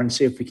about it more and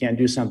see if we can't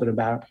do something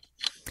about it.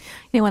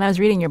 When I was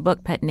reading your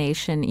book, Pet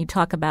Nation, you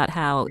talk about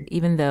how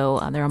even though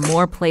there are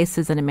more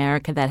places in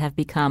America that have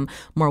become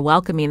more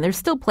welcoming, there's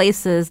still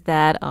places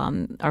that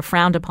are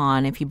frowned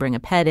upon if you bring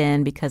a pet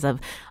in because of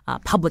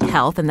public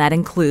health, and that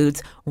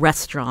includes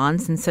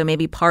restaurants. And so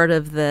maybe part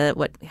of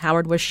what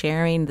Howard was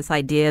sharing, this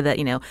idea that,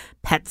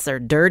 pets are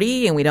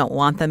dirty and we don't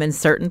want them in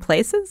certain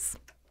places.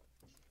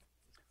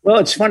 Well,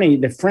 it's funny.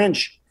 The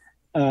French,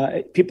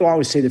 people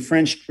always say the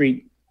French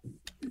treat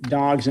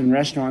dogs in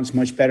restaurants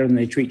much better than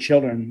they treat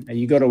children.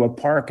 You go to a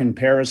park in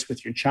Paris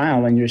with your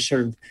child and you're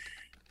sort of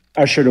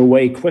ushered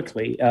away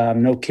quickly.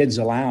 No kids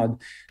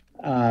allowed.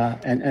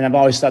 And I've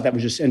always thought that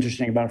was just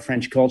interesting about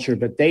French culture.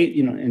 But they,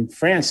 in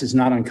France, it's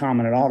not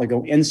uncommon at all to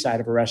go inside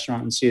of a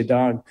restaurant and see a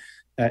dog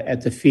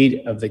at the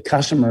feet of the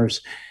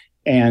customers.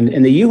 And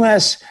in the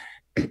U.S.,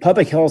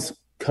 public health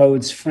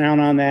codes frown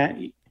on that.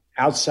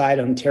 Outside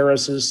on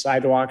terraces,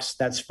 sidewalks,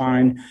 that's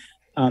fine.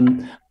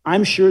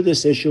 I'm sure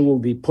this issue will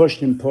be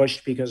pushed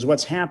because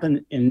what's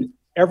happened in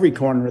every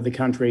corner of the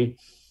country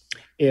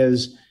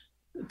is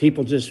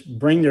people just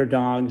bring their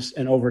dogs,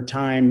 and over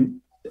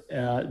time,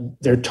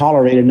 they're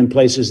tolerated in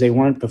places they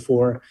weren't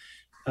before.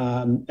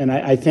 And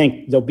I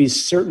think there'll be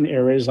certain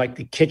areas like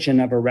the kitchen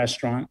of a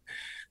restaurant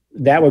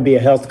that would be a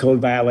health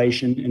code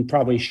violation and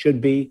probably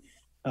should be.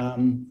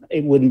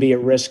 It wouldn't be a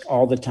risk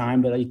all the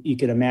time, but you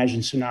could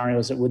imagine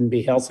scenarios that wouldn't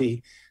be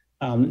healthy.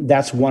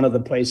 That's one of the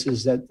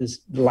places that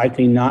is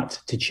likely not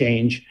to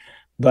change,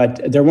 but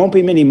there won't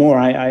be many more.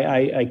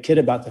 I kid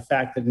about the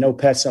fact that no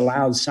pets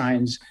allowed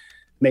signs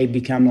may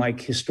become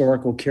like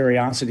historical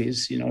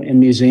curiosities, in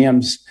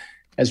museums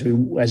as we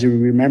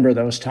remember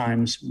those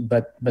times.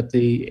 But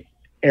the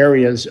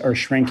areas are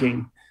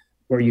shrinking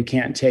where you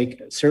can't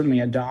take certainly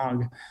a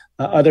dog.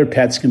 Other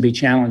pets can be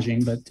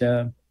challenging, but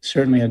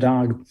certainly a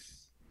dog.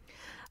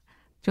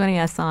 Joining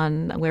us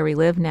on Where We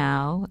Live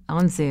Now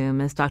on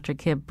Zoom is Dr.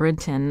 Kip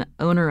Brinton,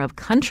 owner of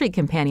Country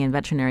Companion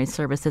Veterinary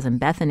Services in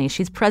Bethany.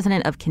 She's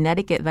president of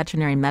Connecticut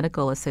Veterinary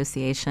Medical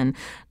Association.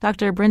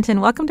 Dr. Brinton,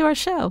 welcome to our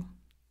show.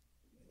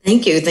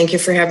 Thank you. Thank you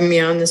for having me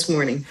on this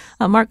morning.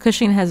 Mark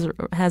Cushing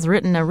has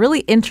written a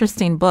really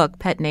interesting book,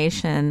 Pet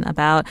Nation,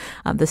 about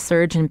the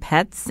surge in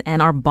pets and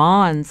our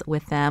bonds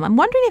with them. I'm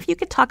wondering if you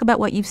could talk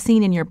about what you've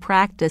seen in your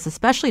practice,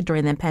 especially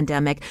during the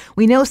pandemic.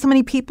 We know so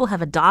many people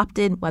have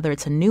adopted, whether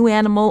it's a new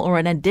animal or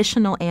an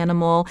additional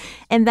animal,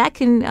 and that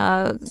can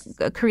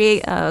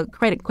create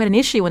quite an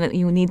issue when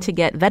you need to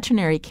get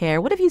veterinary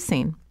care. What have you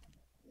seen?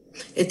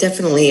 It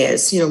definitely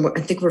is.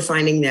 I think we're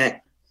finding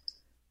that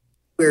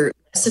we're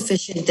less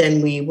efficient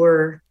than we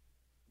were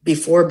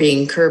before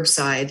being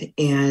curbside.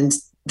 And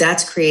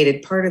that's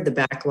created part of the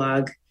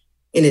backlog,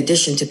 in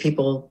addition to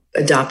people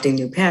adopting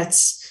new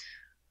pets,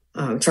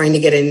 trying to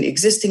get in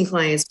existing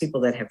clients,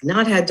 people that have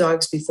not had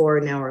dogs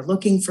before now are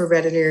looking for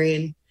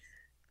veterinarian.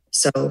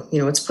 So,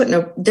 it's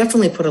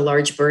definitely put a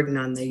large burden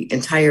on the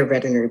entire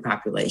veterinary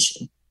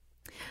population.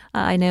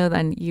 I know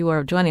that you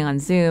are joining on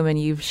Zoom and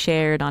you've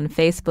shared on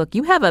Facebook.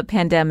 You have a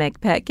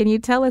pandemic pet. Can you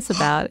tell us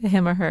about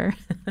him or her?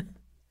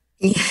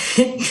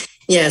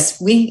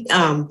 Yes, we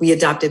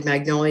adopted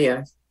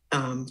Magnolia.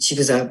 She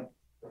was a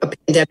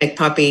pandemic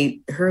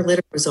puppy. Her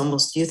litter was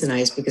almost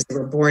euthanized because they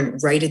were born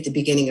right at the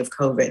beginning of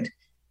COVID.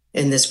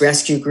 And this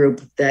rescue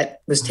group that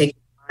was taking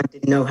on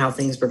didn't know how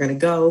things were going to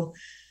go.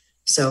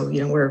 So,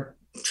 we're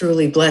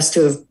truly blessed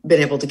to have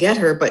been able to get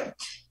her. But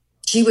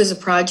she was a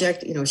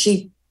project.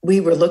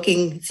 We were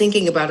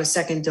thinking about a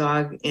second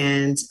dog,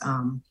 and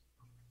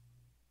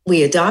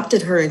we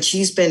adopted her, and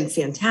she's been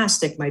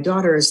fantastic. My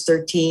daughter is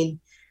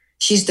 13.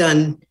 She's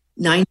done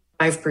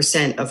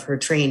 95% of her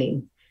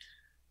training,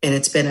 and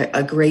it's been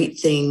a great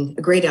thing,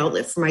 a great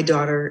outlet for my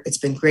daughter. It's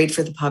been great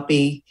for the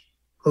puppy,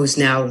 who's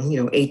now,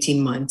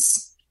 18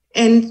 months.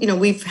 And,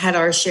 we've had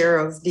our share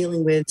of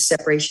dealing with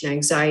separation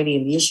anxiety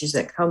and the issues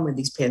that come with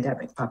these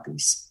pandemic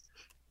puppies.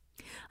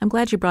 I'm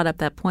glad you brought up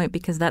that point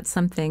because that's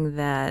something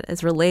that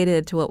is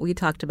related to what we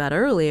talked about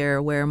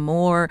earlier, where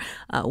more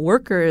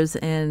workers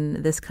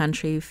in this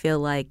country feel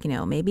like,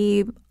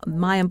 maybe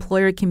my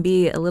employer can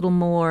be a little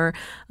more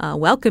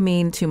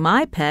welcoming to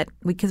my pet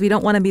because we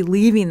don't want to be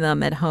leaving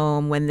them at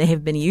home when they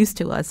have been used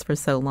to us for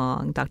so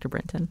long. Dr.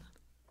 Brinton.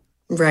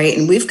 Right.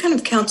 And we've kind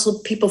of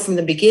counseled people from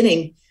the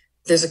beginning.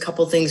 There's a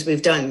couple things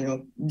we've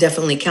done,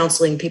 definitely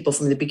counseling people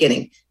from the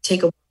beginning.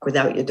 Take a walk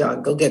without your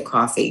dog. Go get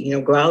coffee,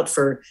 go out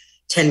for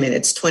 10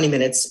 minutes, 20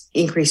 minutes,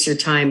 increase your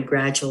time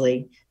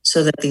gradually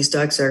so that these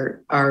dogs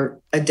are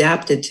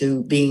adapted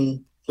to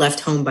being left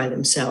home by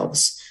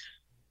themselves.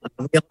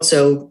 We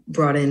also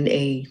brought in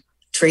a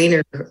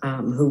trainer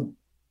who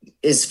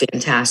is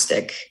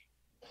fantastic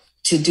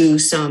to do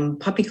some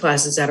puppy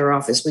classes at our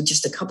office with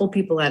just a couple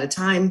people at a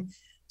time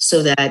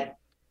so that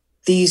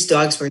these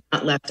dogs were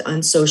not left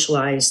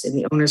unsocialized and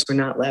the owners were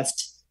not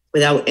left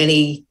without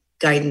any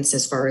guidance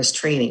as far as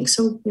training.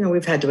 So,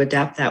 we've had to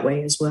adapt that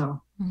way as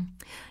well.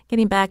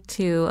 Getting back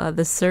to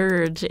the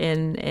surge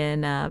in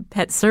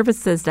pet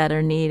services that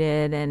are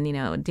needed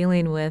and,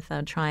 dealing with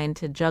trying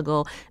to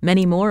juggle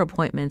many more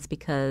appointments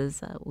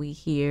because we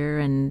hear,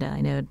 and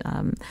I know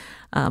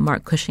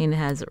Mark Cushing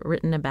has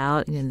written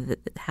about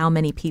how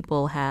many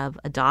people have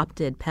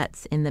adopted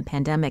pets in the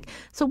pandemic.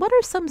 So what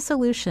are some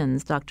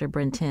solutions, Dr.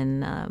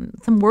 Brinton,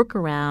 some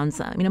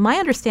workarounds? My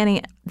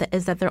understanding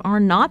is that there are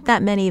not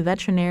that many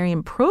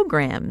veterinarian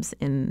programs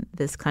in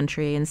this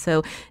country. And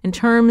so in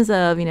terms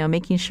of,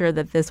 making sure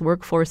that this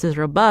workforce is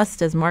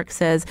robust, as Mark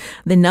says,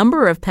 the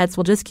number of pets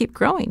will just keep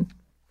growing.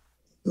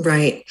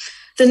 Right.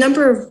 The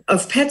number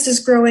of pets is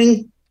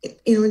growing.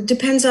 It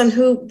depends on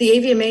who. The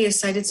AVMA has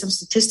cited some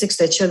statistics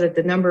that show that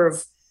the number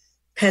of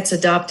pets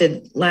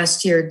adopted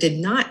last year did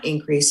not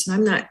increase. And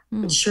I'm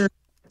not sure.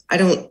 I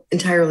don't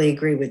entirely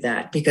agree with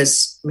that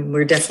because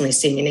we're definitely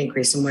seeing an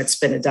increase in what's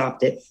been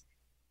adopted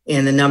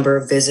and the number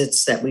of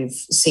visits that we've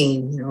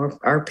seen.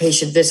 Our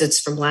patient visits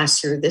from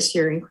last year, this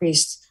year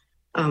increased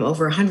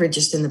over 100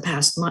 just in the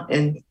past month,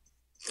 and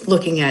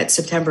looking at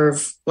September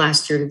of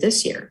last year to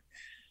this year.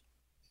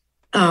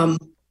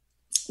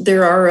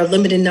 There are a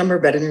limited number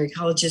of veterinary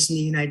colleges in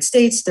the United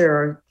States.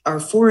 There are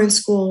foreign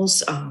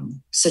schools,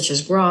 such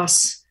as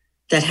Ross,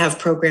 that have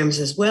programs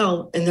as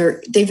well. And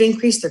they've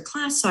increased their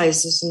class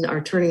sizes and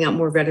are turning out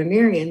more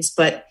veterinarians.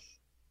 But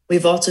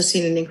we've also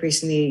seen an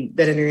increase in the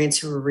veterinarians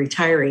who are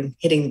retiring,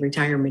 hitting the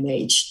retirement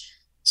age.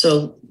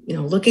 So,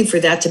 looking for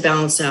that to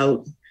balance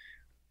out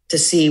to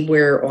see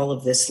where all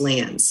of this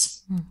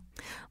lands.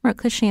 Mark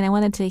Cushing, I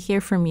wanted to hear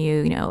from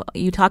you.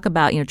 You talk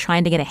about,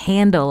 trying to get a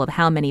handle of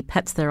how many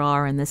pets there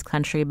are in this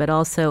country, but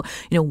also,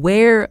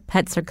 where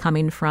pets are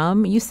coming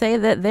from. You say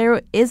that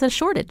there is a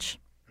shortage.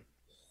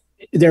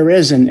 There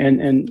is,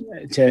 and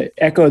to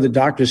echo the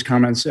doctor's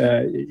comments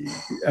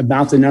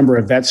about the number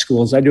of vet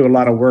schools, I do a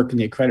lot of work in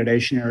the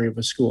accreditation area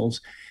of schools.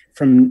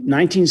 From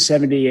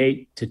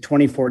 1978 to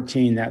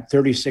 2014, that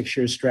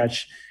 36-year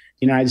stretch,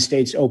 the United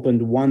States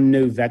opened one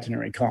new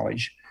veterinary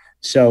college.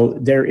 So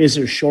there is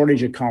a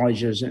shortage of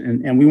colleges,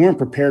 and we weren't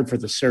prepared for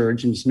the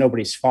surge, and it's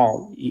nobody's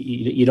fault.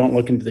 You don't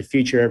look into the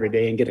future every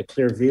day and get a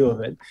clear view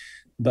of it,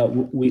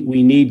 but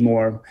we need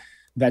more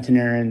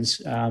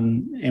veterinarians,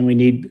 and we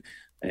need,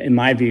 in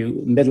my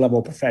view,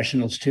 mid-level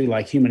professionals too,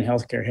 like human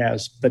healthcare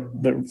has. But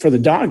for the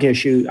dog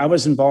issue, I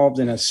was involved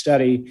in a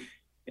study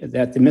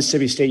that the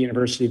Mississippi State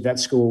University Vet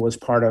School was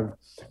part of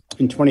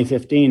in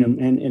 2015,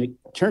 and it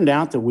turned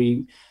out that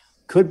we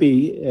could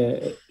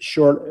be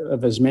short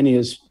of as many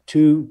as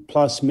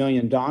 2+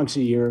 million dogs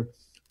a year.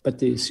 But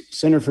the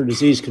Center for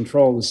Disease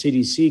Control, the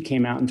CDC,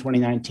 came out in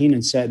 2019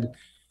 and said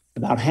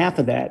about half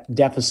of that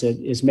deficit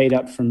is made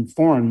up from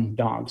foreign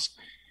dogs.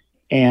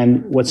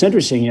 And what's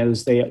interesting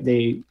is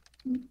they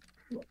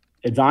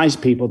advise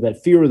people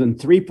that fewer than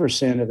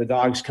 3% of the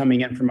dogs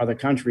coming in from other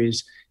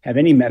countries have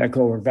any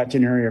medical or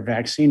veterinary or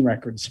vaccine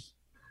records.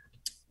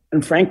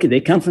 And frankly,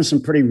 they come from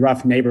some pretty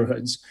rough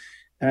neighborhoods.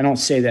 And I don't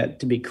say that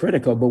to be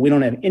critical, but we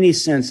don't have any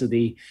sense of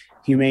the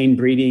humane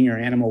breeding or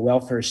animal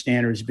welfare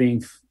standards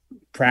being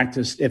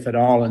practiced, if at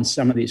all, in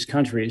some of these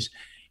countries.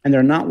 And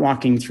they're not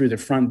walking through the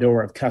front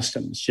door of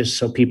customs, just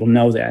so people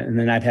know that. And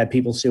then I've had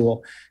people say,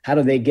 well, how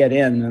do they get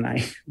in? And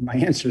my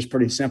answer is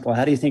pretty simple.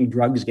 How do you think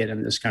drugs get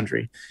in this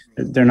country?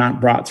 They're not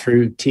brought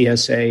through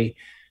TSA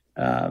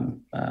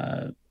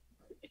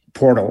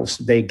portals.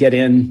 They get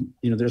in,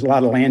 there's a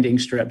lot of landing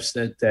strips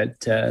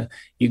that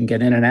you can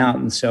get in and out.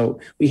 And so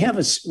we have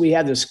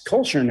this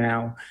culture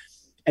now,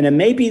 and it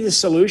may be the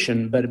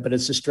solution, but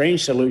it's a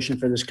strange solution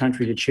for this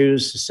country to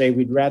choose to say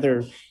we'd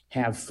rather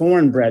have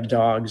foreign bred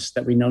dogs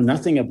that we know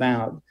nothing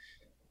about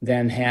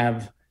than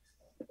have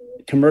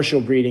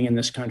commercial breeding in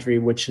this country,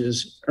 which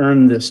has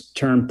earned this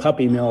term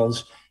puppy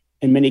mills.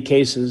 In many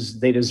cases,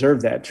 they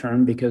deserve that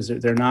term because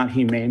they're not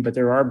humane, but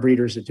there are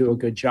breeders that do a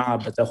good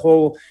job. But the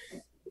whole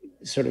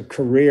sort of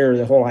career,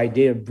 the whole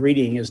idea of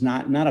breeding is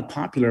not a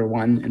popular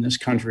one in this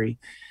country.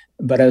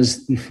 But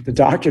as the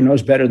doctor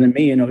knows better than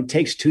me, it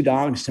takes 2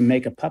 dogs to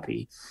make a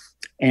puppy.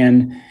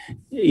 And,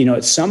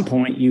 at some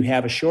point you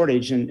have a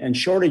shortage, and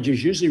shortage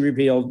is usually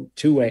revealed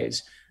 2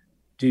 ways.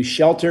 Do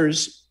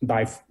shelters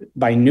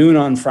by noon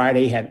on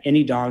Friday have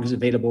any dogs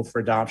available for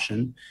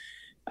adoption?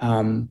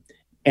 And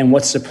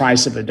what's the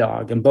price of a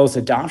dog? And both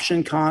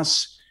adoption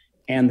costs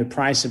and the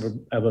price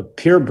of a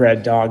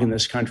purebred dog in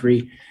this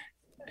country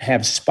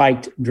have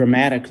spiked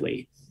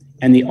dramatically.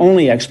 And the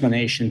only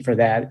explanation for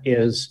that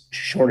is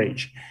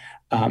shortage.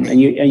 And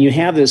you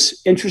have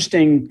this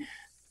interesting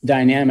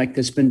dynamic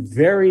that's been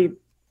very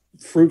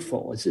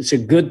fruitful. It's a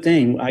good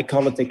thing. I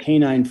call it the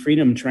canine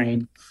freedom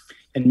train.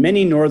 And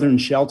many northern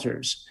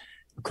shelters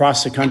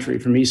across the country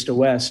from east to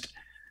west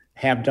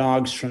have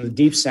dogs from the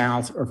deep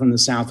south or from the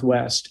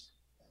southwest.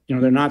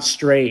 They're not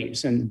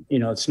strays. And,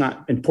 it's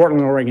not in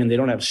Portland, Oregon, they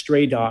don't have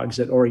stray dogs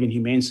at Oregon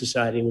Humane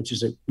Society, which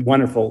is a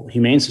wonderful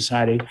humane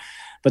society,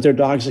 but they're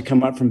dogs that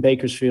come up from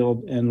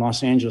Bakersfield and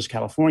Los Angeles,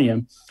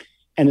 California,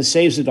 and it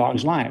saves the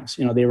dogs' lives.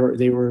 They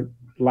were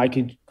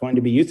likely going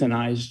to be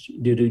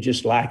euthanized due to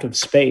just lack of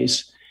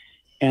space.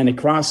 And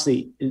across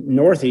the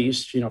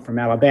Northeast, from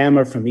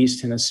Alabama, from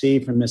East Tennessee,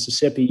 from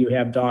Mississippi, you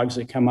have dogs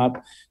that come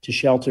up to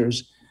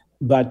shelters,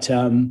 but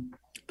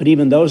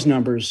even those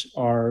numbers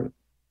are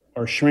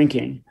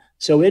shrinking.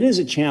 So it is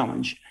a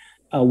challenge.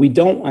 We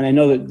don't, and I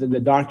know that the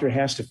doctor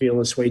has to feel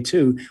this way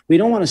too, we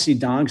don't want to see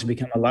dogs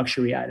become a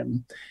luxury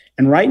item.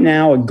 And right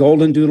now, a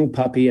golden doodle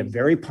puppy, a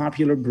very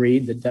popular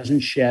breed that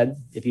doesn't shed.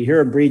 If you hear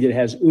a breed that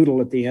has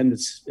oodle at the end,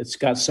 it's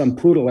got some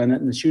poodle in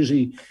it, and it's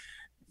usually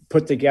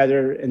put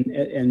together,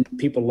 and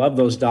people love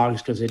those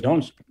dogs because they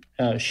don't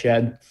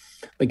shed.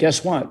 But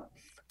guess what?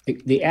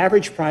 The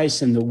average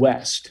price in the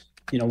West,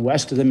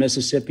 west of the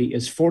Mississippi,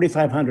 is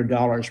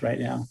 $4,500 right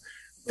now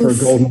for a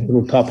golden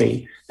doodle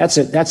puppy. That's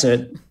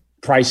a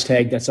price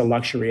tag. That's a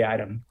luxury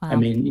item. Wow. I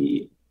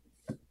mean,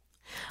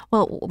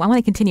 well, I want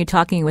to continue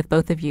talking with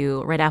both of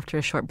you right after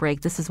a short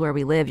break. This is Where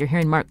We Live. You're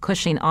hearing Mark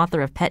Cushing,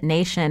 author of Pet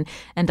Nation,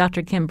 and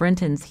Dr. Kim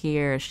Brinton's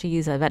here.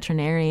 She's a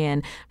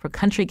veterinarian for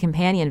Country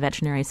Companion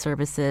Veterinary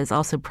Services,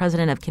 also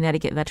president of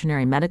Connecticut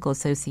Veterinary Medical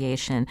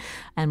Association,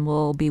 and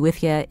we'll be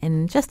with you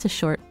in just a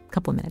short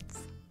couple of minutes.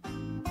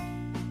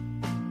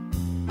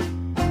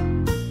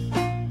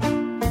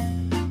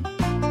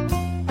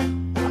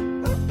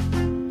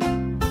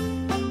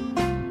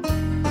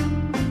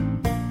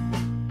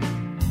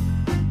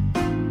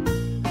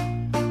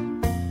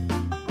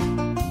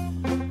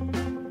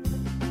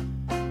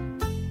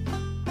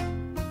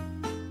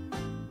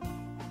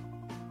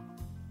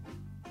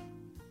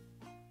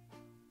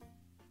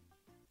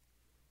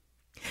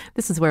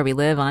 This is Where We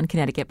Live on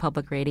Connecticut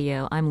Public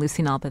Radio. I'm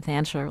Lucy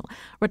Nalpathanchel.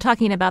 We're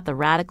talking about the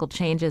radical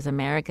changes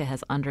America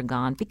has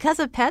undergone because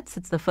of pets.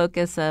 It's the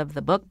focus of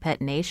the book Pet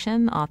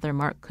Nation. Author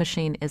Mark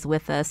Cushing is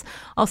with us.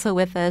 Also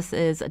with us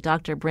is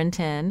Dr.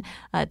 Brinton,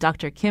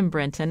 Dr. Kim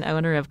Brinton,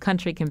 owner of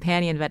Country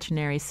Companion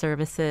Veterinary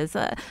Services.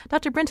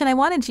 Dr. Brinton, I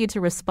wanted you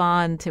to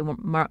respond to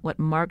what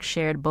Mark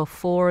shared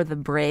before the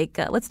break.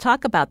 Let's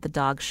talk about the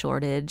dog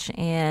shortage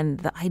and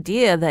the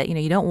idea that,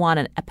 you don't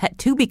want a pet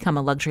to become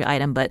a luxury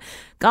item, but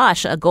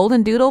gosh, a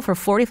golden doodle for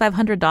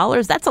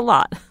 $4,500, that's a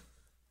lot.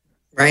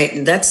 Right.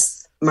 And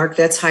that's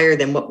higher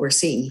than what we're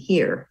seeing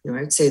here.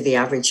 I'd say the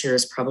average here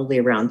is probably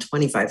around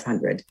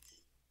 $2,500.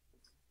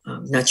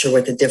 Not sure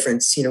what the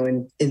difference,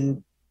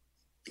 in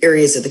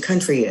areas of the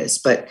country is,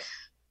 but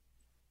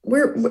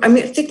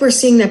I think we're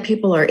seeing that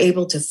people are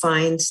able to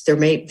find,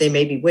 they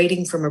may be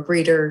waiting from a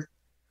breeder.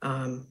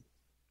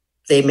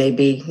 They may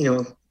be,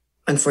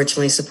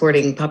 unfortunately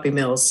supporting puppy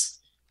mills,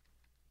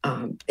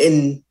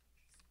 in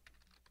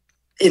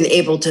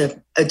able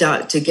to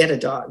get a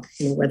dog,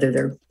 whether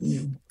they're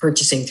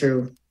purchasing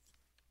through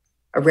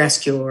a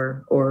rescue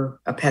or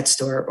a pet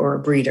store or a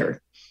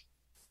breeder.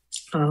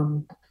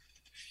 But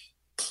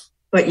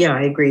yeah,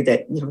 I agree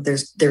that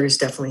there is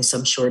definitely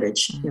some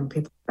shortage.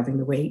 People having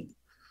to wait.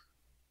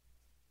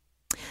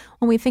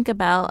 When we think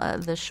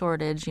about the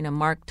shortage,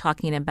 Mark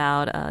talking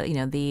about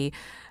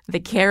the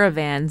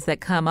caravans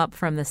that come up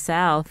from the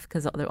South,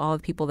 because all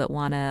the people that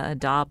want to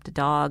adopt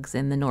dogs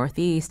in the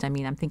Northeast. I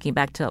mean, I'm thinking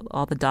back to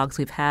all the dogs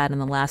we've had in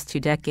the last 2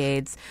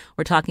 decades.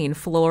 We're talking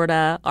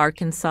Florida,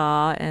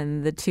 Arkansas,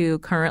 and the 2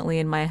 currently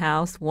in my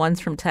house. One's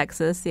from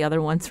Texas, the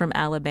other one's from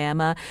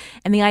Alabama.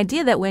 And the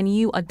idea that when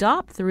you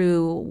adopt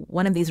through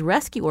one of these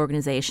rescue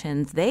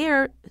organizations, they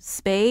are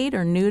spayed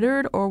or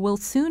neutered or will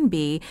soon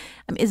be.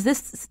 Is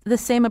this the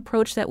same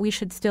approach that we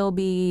should still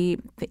be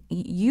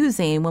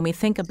using when we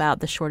think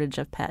about the shortage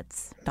of pets?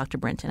 Dr.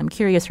 Brinton, I'm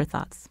curious your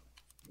thoughts.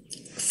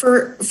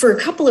 For a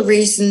couple of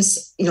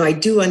reasons, I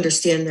do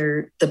understand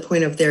the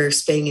point of their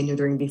spaying and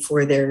neutering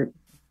before they're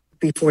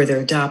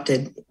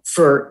adopted.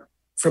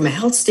 From a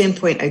health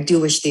standpoint, I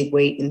do wish they'd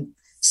wait in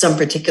some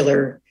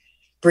particular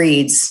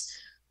breeds.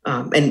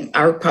 And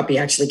our puppy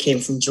actually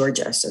came from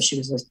Georgia, so she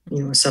was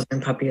a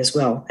Southern puppy as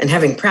well. And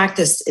having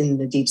practiced in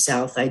the Deep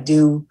South, I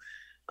do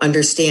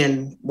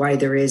understand why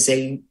there is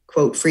a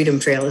quote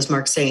freedom trail, as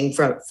Mark's saying,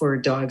 for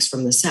dogs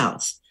from the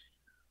South.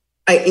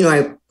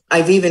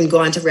 I've even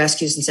gone to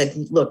rescues and said,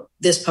 look,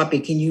 this puppy,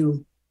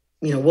 can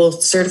we'll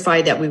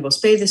certify that we will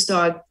spay this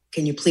dog.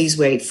 Can you please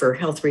wait for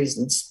health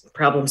reasons,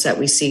 problems that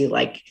we see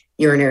like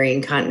urinary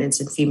incontinence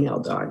in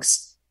female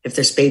dogs if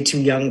they're spayed too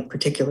young,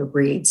 particular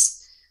breeds.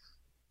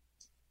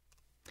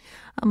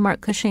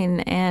 Mark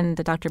Cushing and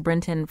Dr.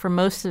 Brinton, for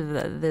most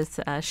of this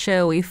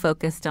show, we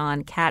focused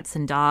on cats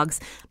and dogs,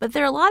 but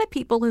there are a lot of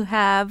people who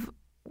have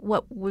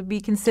what would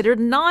be considered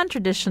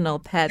non-traditional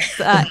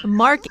pets.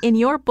 Mark, in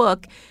your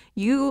book,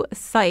 you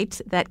cite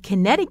that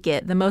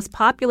Connecticut, the most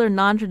popular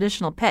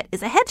non-traditional pet,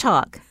 is a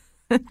hedgehog.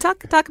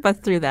 Talk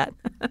about through that.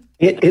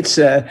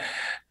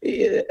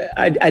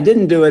 I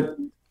didn't do it,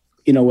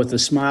 with a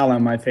smile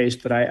on my face,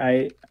 but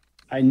I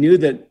I knew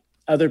that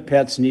other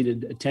pets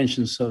needed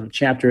attention. So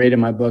chapter 8 of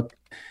my book,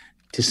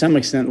 to some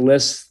extent,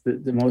 lists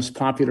the most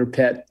popular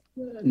pet,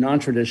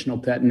 non-traditional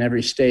pet in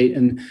every state.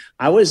 And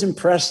I was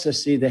impressed to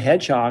see the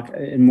hedgehog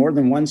in more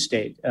than one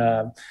state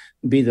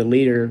be the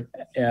leader,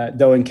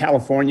 though in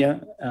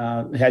California,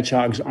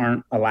 hedgehogs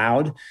aren't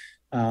allowed,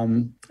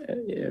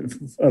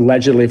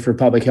 allegedly for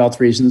public health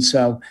reasons.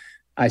 So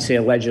I say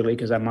allegedly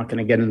because I'm not going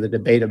to get into the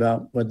debate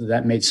about whether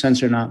that made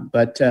sense or not.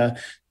 But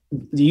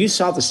you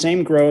saw the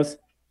same growth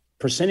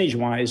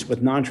percentage-wise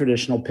with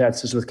non-traditional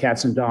pets as with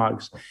cats and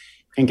dogs.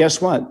 And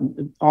guess what?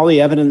 All the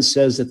evidence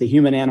says that the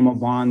human-animal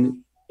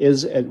bond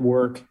is at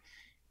work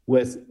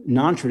with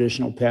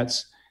non-traditional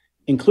pets,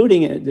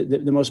 including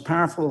the most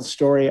powerful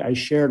story I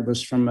shared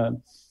was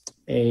from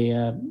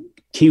a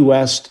Key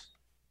West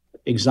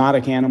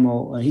exotic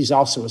animal. He's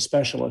also a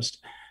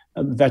specialist,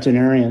 a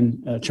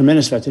veterinarian, a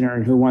tremendous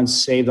veterinarian who once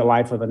saved the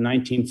life of a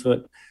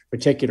 19-foot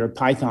reticular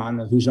python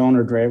whose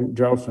owner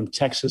drove from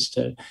Texas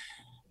to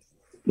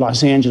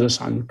Los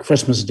Angeles on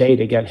Christmas Day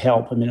to get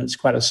help. I mean, it's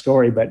quite a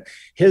story, but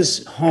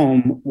his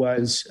home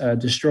was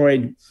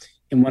destroyed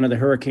in one of the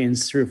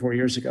hurricanes 3 or 4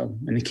 years ago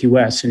in the Key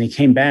West, and he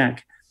came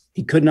back.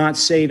 He could not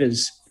save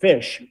his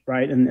fish,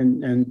 right?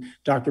 And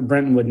Dr.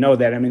 Brenton would know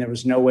that. I mean, there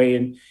was no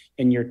way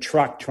in your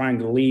truck trying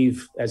to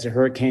leave as a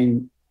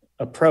hurricane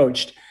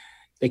approached.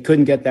 They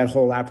couldn't get that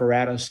whole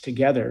apparatus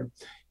together.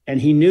 And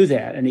he knew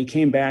that. And he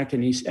came back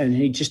and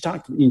he just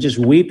talked, just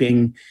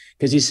weeping,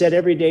 because he said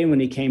every day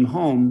when he came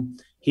home,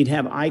 he'd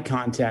have eye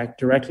contact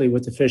directly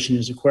with the fish in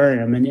his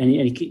aquarium. And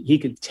he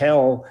could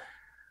tell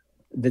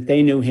that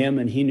they knew him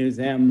and he knew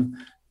them.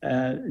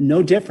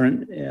 No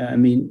different. I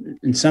mean,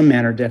 in some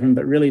manner different,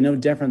 but really no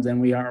different than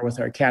we are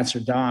with our cats or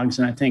dogs.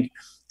 And I think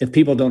if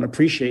people don't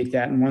appreciate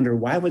that and wonder,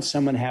 why would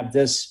someone have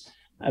this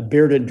a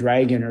bearded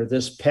dragon or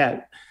this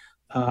pet?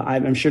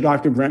 I'm sure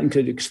Dr. Brenton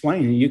could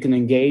explain. You can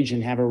engage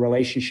and have a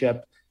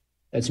relationship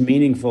that's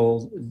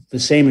meaningful, the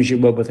same as you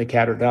would with a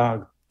cat or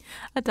dog.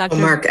 Dr.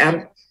 Mark,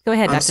 go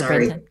ahead, I'm Dr.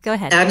 sorry. Brenton. Go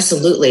ahead.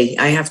 Absolutely.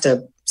 I have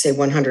to say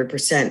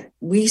 100%.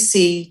 We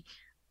see,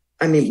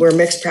 I mean, we're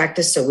mixed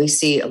practice, so we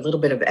see a little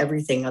bit of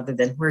everything other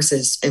than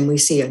horses. And we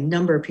see a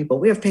number of people.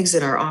 We have pigs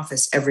in our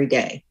office every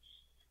day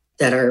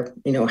that are,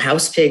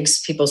 house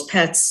pigs, people's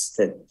pets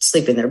that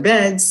sleep in their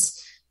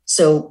beds.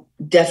 So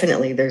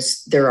definitely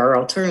there are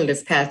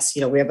alternative pets.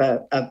 We have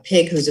a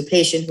pig who's a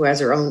patient who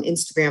has her own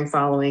Instagram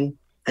following,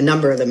 a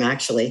number of them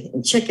actually,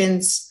 and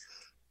chickens,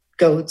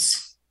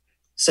 goats.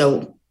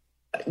 So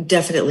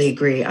definitely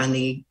agree on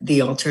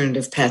the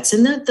alternative pets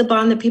and the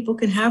bond that people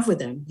can have with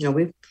them.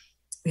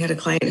 We had a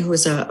client who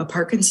was a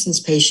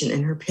Parkinson's patient,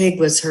 and her pig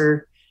was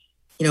her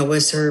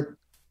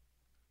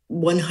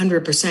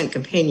 100%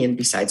 companion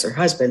besides her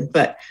husband.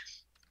 But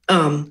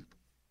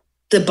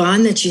the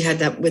bond that she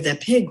had with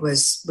that pig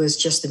was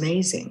just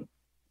amazing.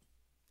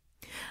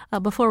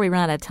 Before we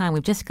run out of time,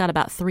 we've just got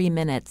about 3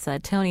 minutes.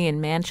 Tony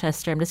in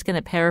Manchester, I'm just going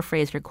to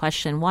paraphrase your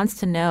question, wants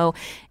to know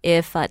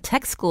if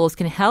tech schools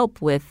can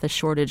help with the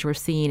shortage we're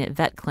seeing at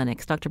vet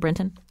clinics. Dr.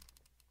 Brenton?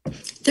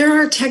 There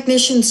are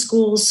technician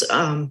schools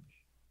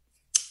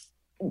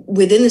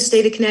within the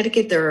state of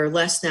Connecticut. There are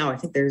less now. I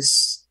think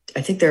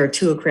there are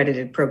 2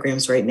 accredited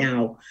programs right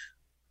now.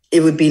 It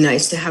would be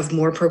nice to have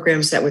more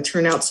programs that would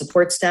turn out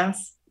support staff.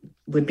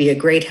 Would be a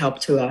great help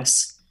to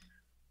us.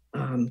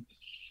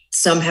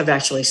 Some have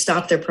actually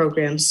stopped their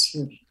programs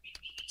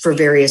for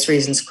various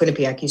reasons.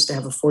 Quinnipiac used to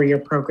have a 4-year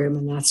program,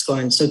 and that's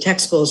gone. So tech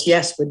schools,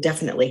 yes, would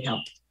definitely help.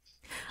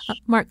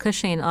 Mark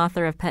Cushing,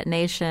 author of Pet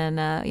Nation,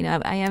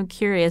 I am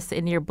curious,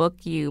 in your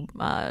book you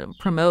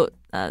promote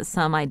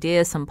some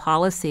ideas, some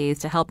policies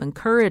to help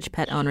encourage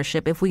pet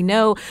ownership. If we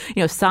know,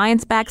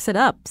 science backs it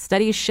up.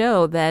 Studies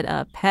show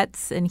that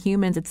pets and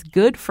humans, it's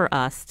good for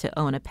us to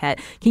own a pet.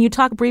 Can you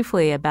talk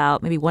briefly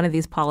about maybe one of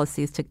these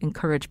policies to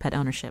encourage pet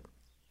ownership?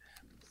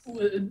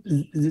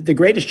 The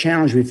greatest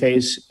challenge we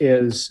face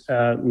is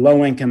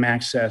low-income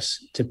access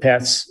to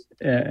pets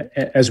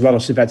as well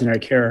as to veterinary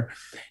care.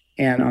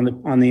 And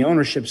on the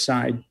ownership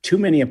side, too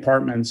many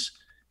apartments,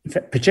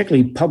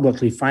 particularly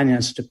publicly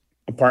financed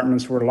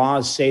apartments where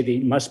laws say they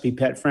must be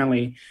pet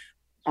friendly,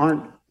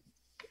 aren't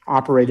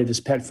operated as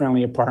pet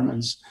friendly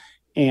apartments.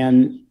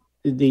 And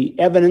the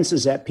evidence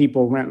is that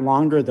people rent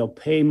longer, they'll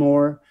pay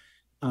more,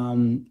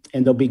 and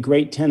they'll be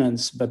great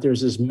tenants. But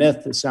there's this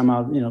myth that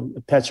somehow,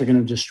 the pets are going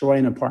to destroy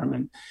an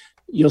apartment.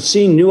 You'll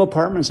see new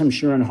apartments, I'm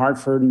sure, in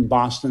Hartford and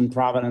Boston,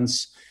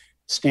 Providence,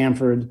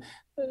 Stamford.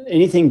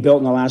 Anything built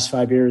in the last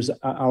 5 years,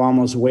 I'll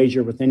almost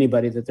wager with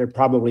anybody that they're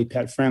probably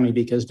pet friendly,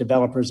 because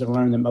developers have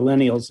learned that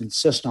millennials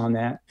insist on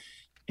that.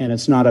 And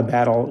it's not a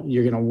battle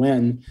you're going to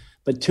win.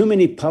 But too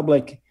many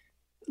public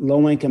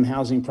low-income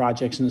housing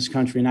projects in this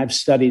country, and I've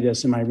studied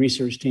this and my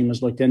research team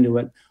has looked into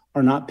it,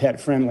 are not pet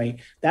friendly.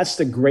 That's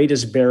the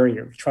greatest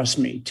barrier, trust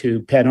me,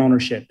 to pet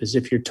ownership, is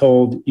if you're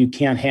told you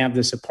can't have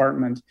this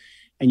apartment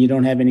and you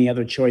don't have any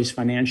other choice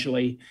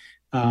financially.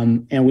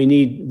 And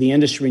the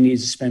industry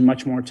needs to spend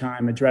much more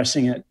time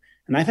addressing it.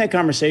 And I've had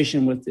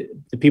conversation with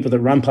the people that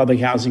run public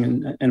housing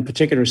in a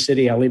particular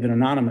city, I'll leave it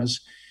anonymous.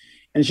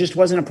 And it just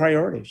wasn't a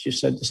priority. She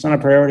said, it's not a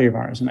priority of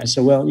ours. And I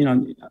said, well,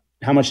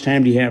 how much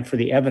time do you have for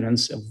the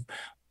evidence of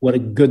what a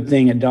good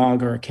thing a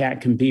dog or a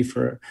cat can be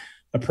for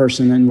a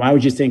person? And why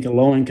would you think a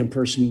low-income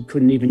person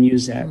couldn't even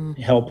use that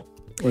help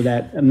or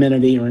that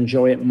amenity or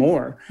enjoy it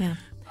more? Yeah.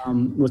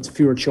 With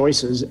fewer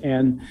choices.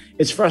 And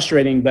it's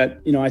frustrating,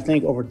 but, I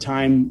think over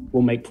time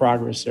we'll make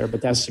progress there,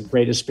 but that's the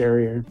greatest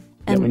barrier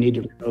that we need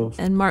to remove.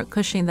 And Mark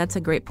Cushing, that's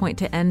a great point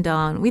to end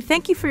on. We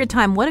thank you for your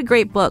time. What a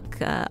great book.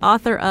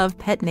 Author of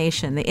Pet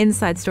Nation, the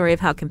inside story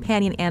of how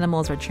companion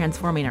animals are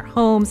transforming our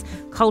homes,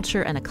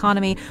 culture, and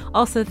economy.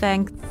 Also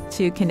thanks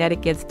to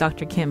Connecticut's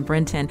Dr. Kim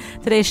Brinton.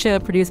 Today's show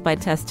produced by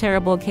Tess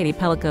Terrible, Katie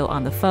Pellico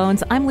on the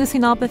phones. I'm Lucy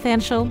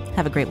Nalpathanchel.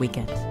 Have a great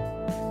weekend.